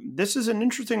 This is an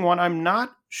interesting one. I'm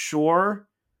not sure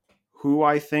who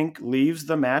I think leaves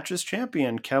the match as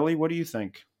champion. Kelly, what do you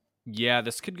think? Yeah,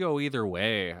 this could go either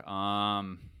way. I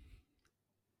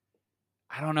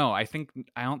don't know. I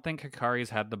don't think Hikari's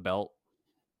had the belt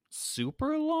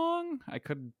super long. I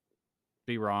could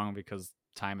be wrong because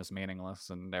time is meaningless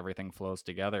and everything flows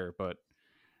together, but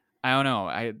I don't know.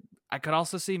 I could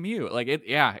also see Mew. Like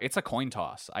it's a coin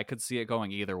toss. I could see it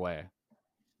going either way.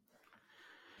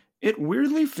 It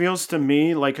weirdly feels to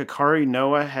me like Hikari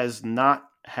Noa has not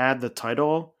had the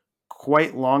title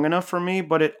quite long enough for me,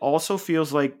 but it also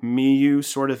feels like Miyu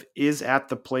sort of is at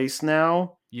the place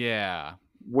now Yeah.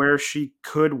 where she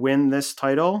could win this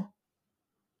title.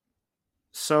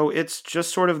 So it's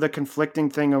just sort of the conflicting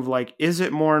thing of like, is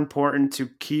it more important to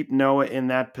keep Noah in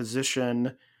that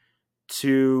position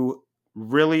to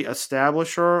really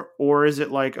establish her? Or is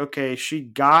it like, okay, she's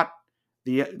had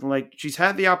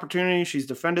the opportunity, she's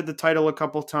defended the title a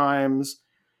couple times.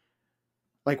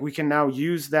 Like we can now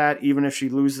use that even if she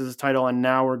loses the title, and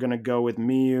now we're going to go with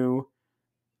Miyu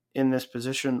in this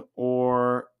position.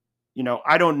 Or,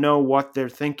 I don't know what they're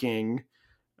thinking.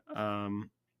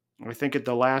 I think at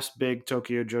the last big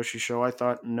Tokyo Joshi show, I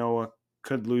thought Noah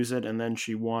could lose it, and then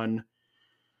she won,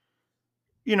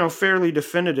 fairly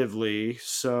definitively.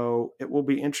 So it will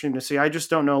be interesting to see. I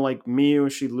just don't know, like Miyu,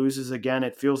 if she loses again,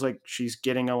 it feels like she's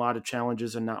getting a lot of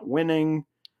challenges and not winning.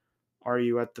 Are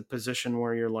you at the position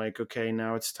where you're like, okay,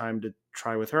 now it's time to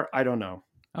try with her? I don't know.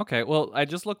 Okay, well, I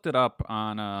just looked it up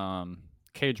on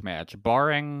Cage Match.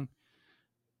 Barring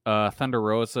Thunder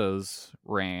Rosa's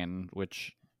reign,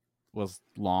 which was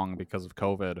long because of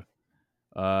COVID,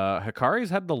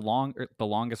 Hikari's had the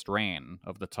longest reign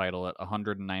of the title at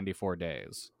 194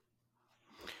 days.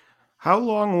 How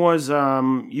long was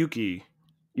Yuki's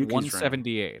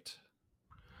 178. reign?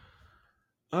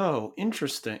 Oh,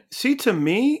 interesting. See, to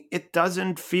me, it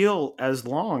doesn't feel as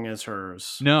long as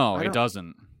hers. No, it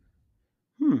doesn't.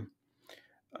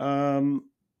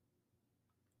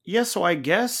 Yeah, so I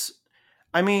guess,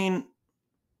 I mean,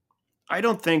 I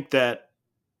don't think that,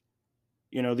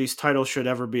 these titles should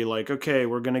ever be like, okay,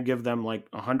 we're going to give them like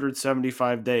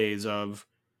 175 days of,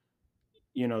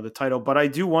 the title. But I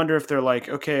do wonder if they're like,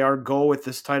 okay, our goal with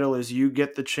this title is you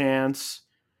get the chance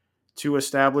to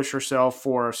establish yourself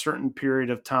for a certain period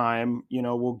of time.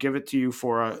 We'll give it to you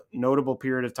for a notable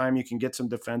period of time. You can get some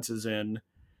defenses in,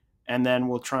 and then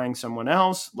we'll trying someone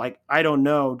else. Like, I don't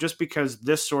know, just because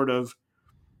this sort of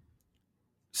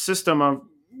system of,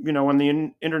 when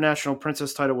the international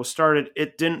princess title was started,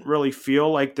 it didn't really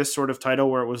feel like this sort of title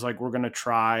where it was like, we're going to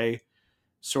try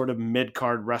sort of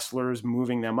mid-card wrestlers,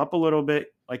 moving them up a little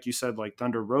bit. Like you said, like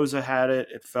Thunder Rosa had it.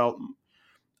 It felt,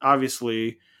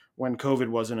 obviously, when COVID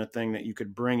wasn't a thing, that you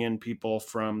could bring in people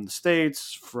from the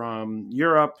States, from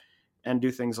Europe, and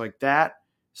do things like that.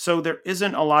 So there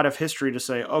isn't a lot of history to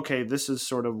say, okay, this is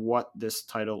sort of what this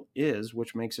title is,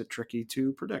 which makes it tricky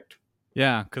to predict.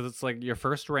 Yeah, because it's like your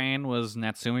first reign was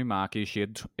Natsumi Maki. She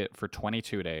had it for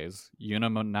 22 days.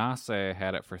 Yuna Monase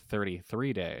had it for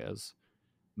 33 days.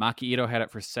 Maki Ito had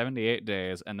it for 78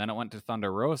 days, and then it went to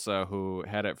Thunder Rosa, who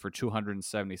had it for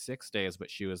 276 days, but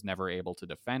she was never able to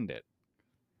defend it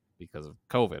because of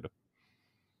COVID.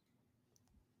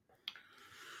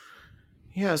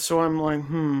 Yeah, so I'm like,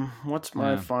 what's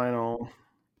my final?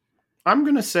 I'm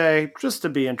going to say, just to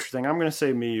be interesting, I'm going to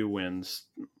say Miyu wins.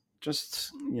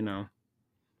 Just,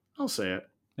 I'll say it.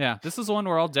 Yeah, this is one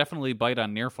where I'll definitely bite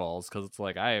on near falls, because it's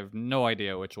like, I have no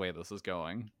idea which way this is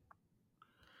going.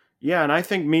 Yeah, and I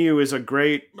think Miyu is a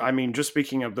great, just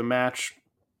speaking of the match,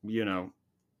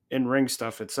 in-ring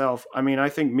stuff itself, I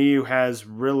think Miyu has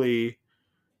really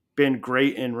been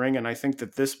great in-ring, and I think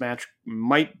that this match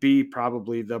might be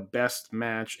probably the best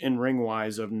match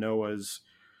in-ring-wise of Noah's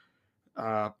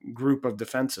group of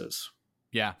defenses.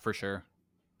 Yeah, for sure.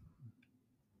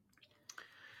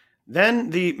 Then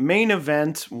the main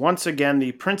event, once again,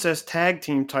 the Princess Tag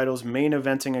Team titles main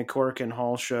eventing a Korakuen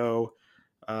Hall show.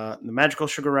 The Magical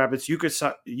Sugar Rabbits,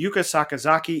 Yuka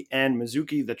Sakazaki and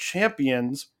Mizuki, the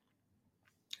champions,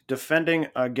 defending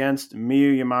against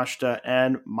Miyu Yamashita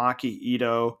and Maki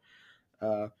Ito.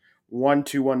 1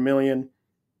 to 1 million.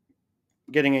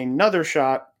 Getting another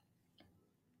shot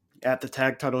at the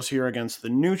tag titles here against the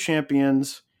new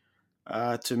champions.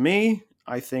 To me,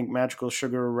 I think Magical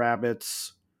Sugar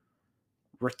Rabbits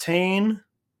retain.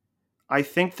 I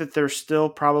think that there's still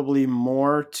probably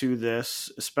more to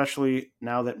this, especially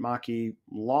now that Maki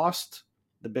lost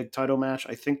the big title match.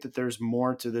 I think that there's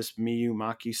more to this Miyu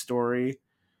Maki story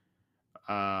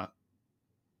that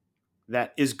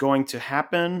is going to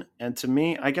happen. And to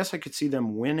me, I guess I could see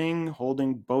them winning,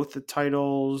 holding both the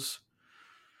titles.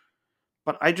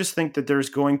 But I just think that there's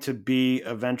going to be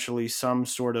eventually some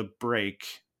sort of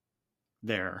break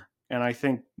there. And I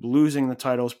think losing the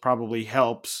titles probably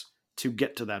helps to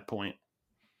get to that point.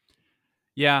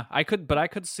 Yeah, I could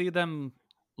see them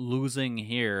losing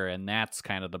here, and that's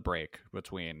kind of the break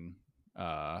between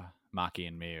Maki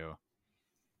and Miyu.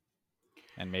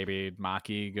 And maybe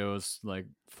Maki goes like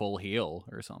full heel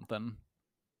or something.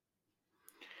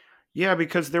 Yeah,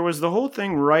 because there was the whole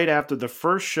thing right after the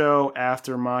first show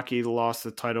after Maki lost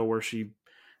the title where she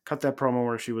cut that promo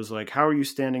where she was like, how are you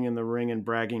standing in the ring and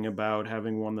bragging about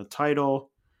having won the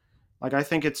title? Like, I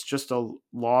think it's just a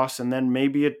loss. And then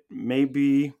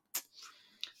maybe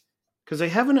because they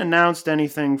haven't announced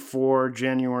anything for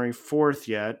January 4th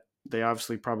yet. They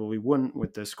obviously probably wouldn't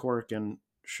with this Korakuen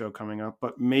show coming up,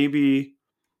 but maybe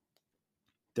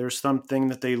there's something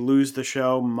that they lose the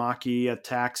show, Maki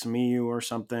attacks Miyu or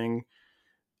something,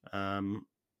 and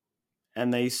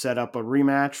they set up a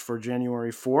rematch for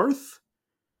January 4th.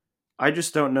 I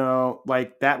just don't know.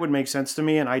 Like, that would make sense to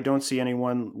me, and I don't see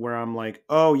anyone where I'm like,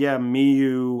 oh, yeah,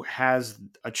 Miyu has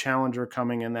a challenger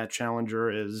coming, and that challenger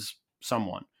is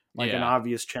someone. Like an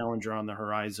obvious challenger on the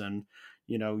horizon.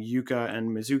 You know, Yuka and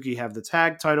Mizuki have the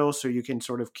tag title, so you can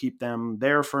sort of keep them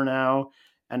there for now.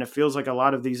 And it feels like a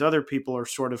lot of these other people are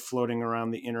sort of floating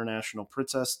around the International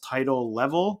Princess title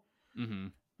level.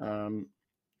 Mm-hmm.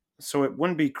 So it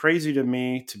wouldn't be crazy to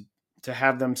me to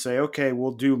have them say, okay,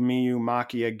 we'll do Miyu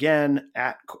Maki again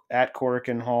at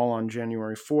Korakuen Hall on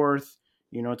January 4th.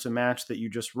 You know, it's a match that you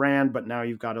just ran, but now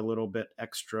you've got a little bit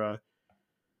extra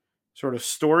sort of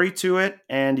story to it,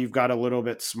 and you've got a little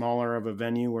bit smaller of a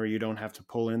venue where you don't have to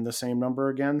pull in the same number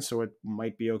again, so it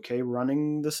might be okay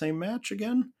running the same match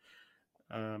again.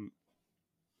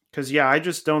 Because I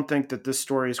just don't think that this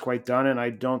story is quite done, and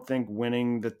I don't think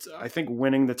winning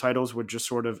the titles would just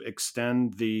sort of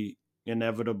extend the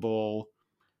inevitable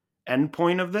end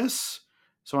point of this.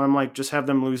 So I'm like, just have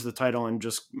them lose the title and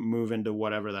just move into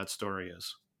whatever that story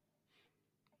is.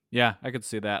 Yeah, I could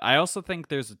see that. I also think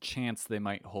there's a chance they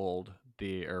might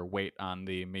wait on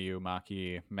the Miyu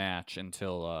Maki match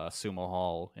until Sumo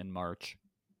Hall in March.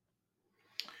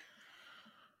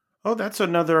 Oh, that's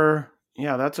another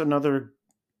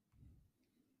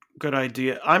good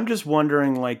idea. I'm just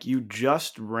wondering, like, you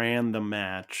just ran the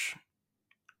match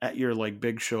at your like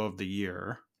big show of the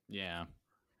year. Yeah.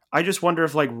 I just wonder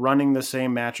if like running the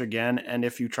same match again, and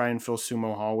if you try and fill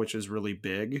Sumo Hall, which is really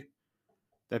big,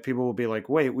 that people will be like,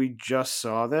 wait, we just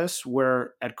saw this.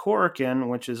 Where at Korakuen,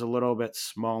 which is a little bit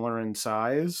smaller in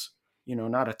size, you know,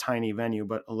 not a tiny venue,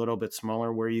 but a little bit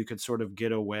smaller, where you could sort of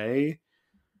get away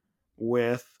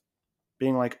with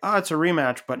being like, oh, it's a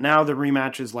rematch, but now the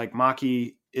rematch is like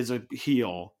Maki is a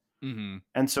heel. Mm-hmm.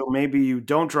 And so maybe you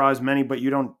don't draw as many, but you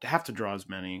don't have to draw as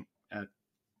many at,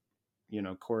 you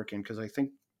know, Korakuen, because I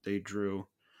think they drew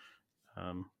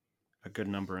a good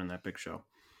number in that big show.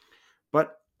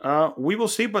 But we will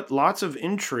see, but lots of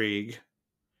intrigue.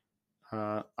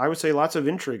 I would say lots of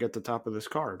intrigue at the top of this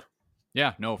card.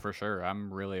 Yeah, no, for sure.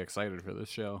 I'm really excited for this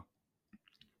show.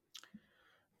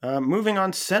 Moving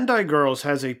on, Sendai Girls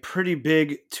has a pretty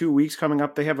big 2 weeks coming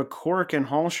up. They have a Korakuen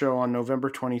Hall show on November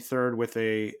 23rd with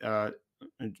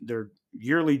their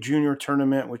yearly junior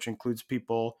tournament, which includes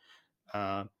people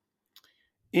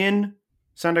in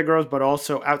Sendai Girls, but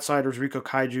also outsiders Riko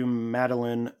Kaiju,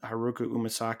 Madeline, Haruka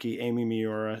Umasaki, Amy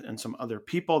Miura, and some other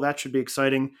people. That should be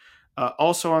exciting.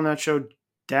 Also on that show,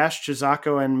 Dash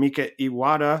Chizako and Mika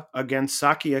Iwata against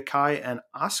Saki Akai and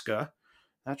Asuka.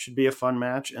 That should be a fun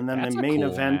match. And then That's the main a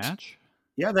cool event. Match.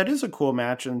 Yeah, that is a cool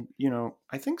match. And, you know,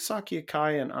 I think Saki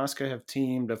Akai and Asuka have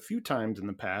teamed a few times in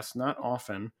the past, not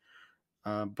often.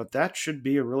 But that should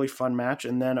be a really fun match.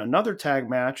 And then another tag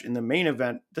match in the main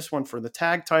event, this one for the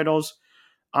tag titles,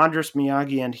 Andres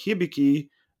Miyagi and Hibiki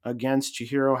against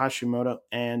Chihiro Hashimoto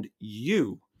and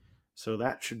Yu. So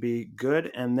that should be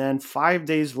good. And then 5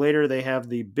 days later, they have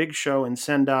the big show in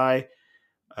Sendai,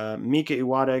 Mika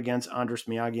Iwata against Andres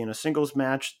Miyagi in a singles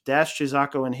match, Dash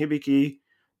Chizako and Hibiki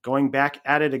going back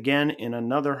at it again in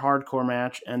another hardcore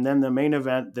match. And then the main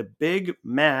event, the big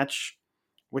match,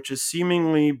 which has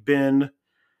seemingly been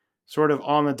sort of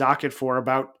on the docket for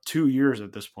about 2 years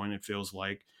at this point, it feels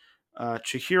like.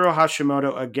 Chihiro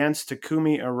Hashimoto against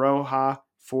Takumi Iroha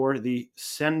for the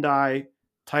Sendai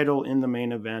title in the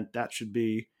main event. That should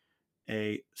be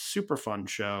a super fun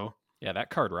show. Yeah, that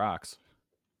card rocks.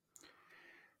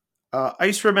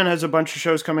 Ice Ribbon has a bunch of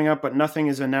shows coming up, but nothing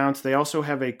is announced. They also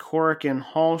have a Korakuen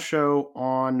Hall show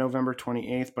on November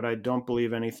 28th, but I don't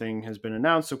believe anything has been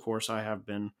announced. Of course, I have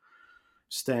been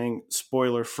staying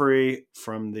spoiler-free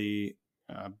from the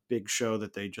big show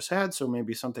that they just had, so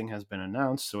maybe something has been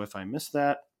announced. So if I missed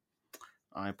that,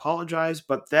 I apologize.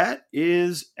 But that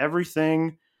is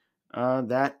everything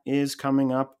that is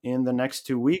coming up in the next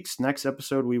 2 weeks. Next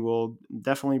episode, we will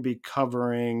definitely be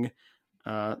covering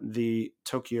the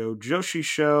Tokyo Joshi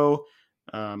show,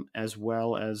 as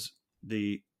well as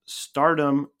the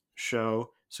Stardom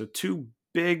show. So 2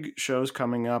 big shows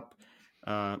coming up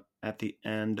at the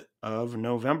end of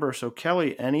November. So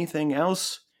Kelly, anything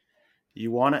else you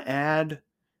want to add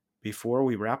before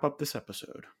we wrap up this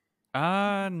episode?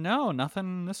 No,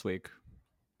 nothing this week.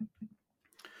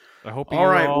 I hope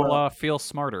you feel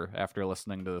smarter after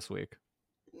listening to this week.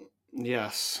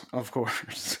 Yes, of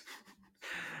course.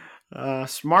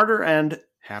 Smarter and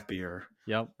happier.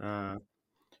 Yep.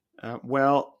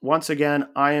 Well, once again,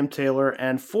 I am Taylor,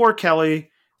 and for Kelly,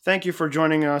 thank you for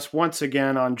joining us once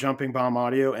again on Jumping Bomb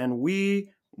Audio, and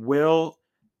we will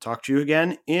talk to you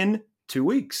again in 2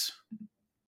 weeks.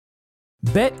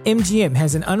 BetMGM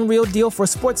has an unreal deal for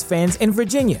sports fans in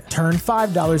Virginia. Turn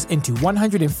 $5 into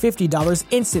 $150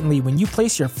 instantly when you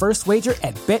place your first wager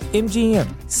at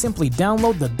BetMGM. Simply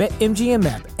download the BetMGM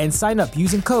app and sign up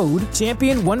using code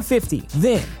Champion150.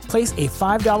 Then, place a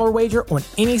 $5 wager on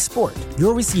any sport.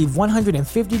 You'll receive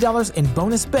 $150 in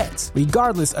bonus bets,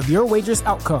 regardless of your wager's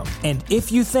outcome. And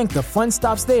if you think the fun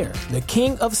stops there, the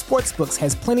king of sportsbooks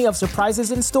has plenty of surprises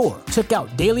in store. Check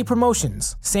out daily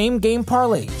promotions, same-game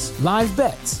parlays, live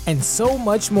bets, and so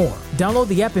much more. Download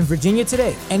the app in Virginia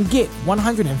today and get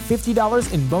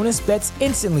 $150 in bonus bets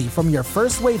instantly from your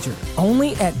first wager.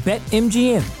 Only at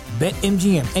BetMGM.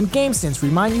 BetMGM and GameSense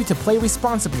remind you to play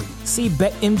responsibly. See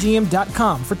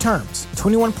BetMGM.com for terms.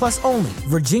 21 plus only.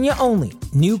 Virginia only.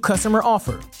 New customer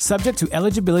offer. Subject to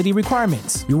eligibility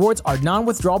requirements. Rewards are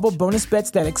non-withdrawable bonus bets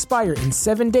that expire in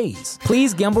 7 days.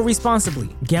 Please gamble responsibly.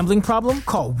 Gambling problem?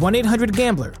 Call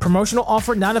 1-800-GAMBLER. Promotional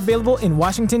offer not available in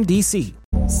Washington, D.C.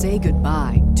 Say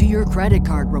goodbye to your credit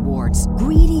card rewards.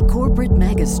 Greedy corporate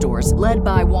mega stores, led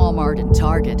by Walmart and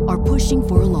Target, are pushing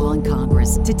for a law in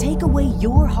Congress to take away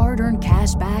your hard-earned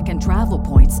cash back and travel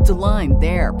points to line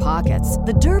their pockets.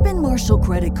 The Durbin-Marshall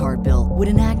credit card bill would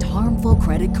enact harmful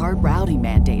credit card routing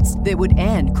mandates that would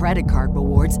end credit card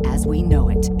rewards as we know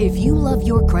it. If you love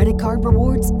your credit card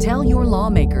rewards, tell your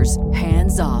lawmakers,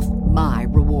 hands off my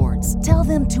rewards. Tell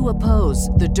them to oppose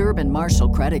the Durbin-Marshall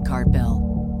credit card bill.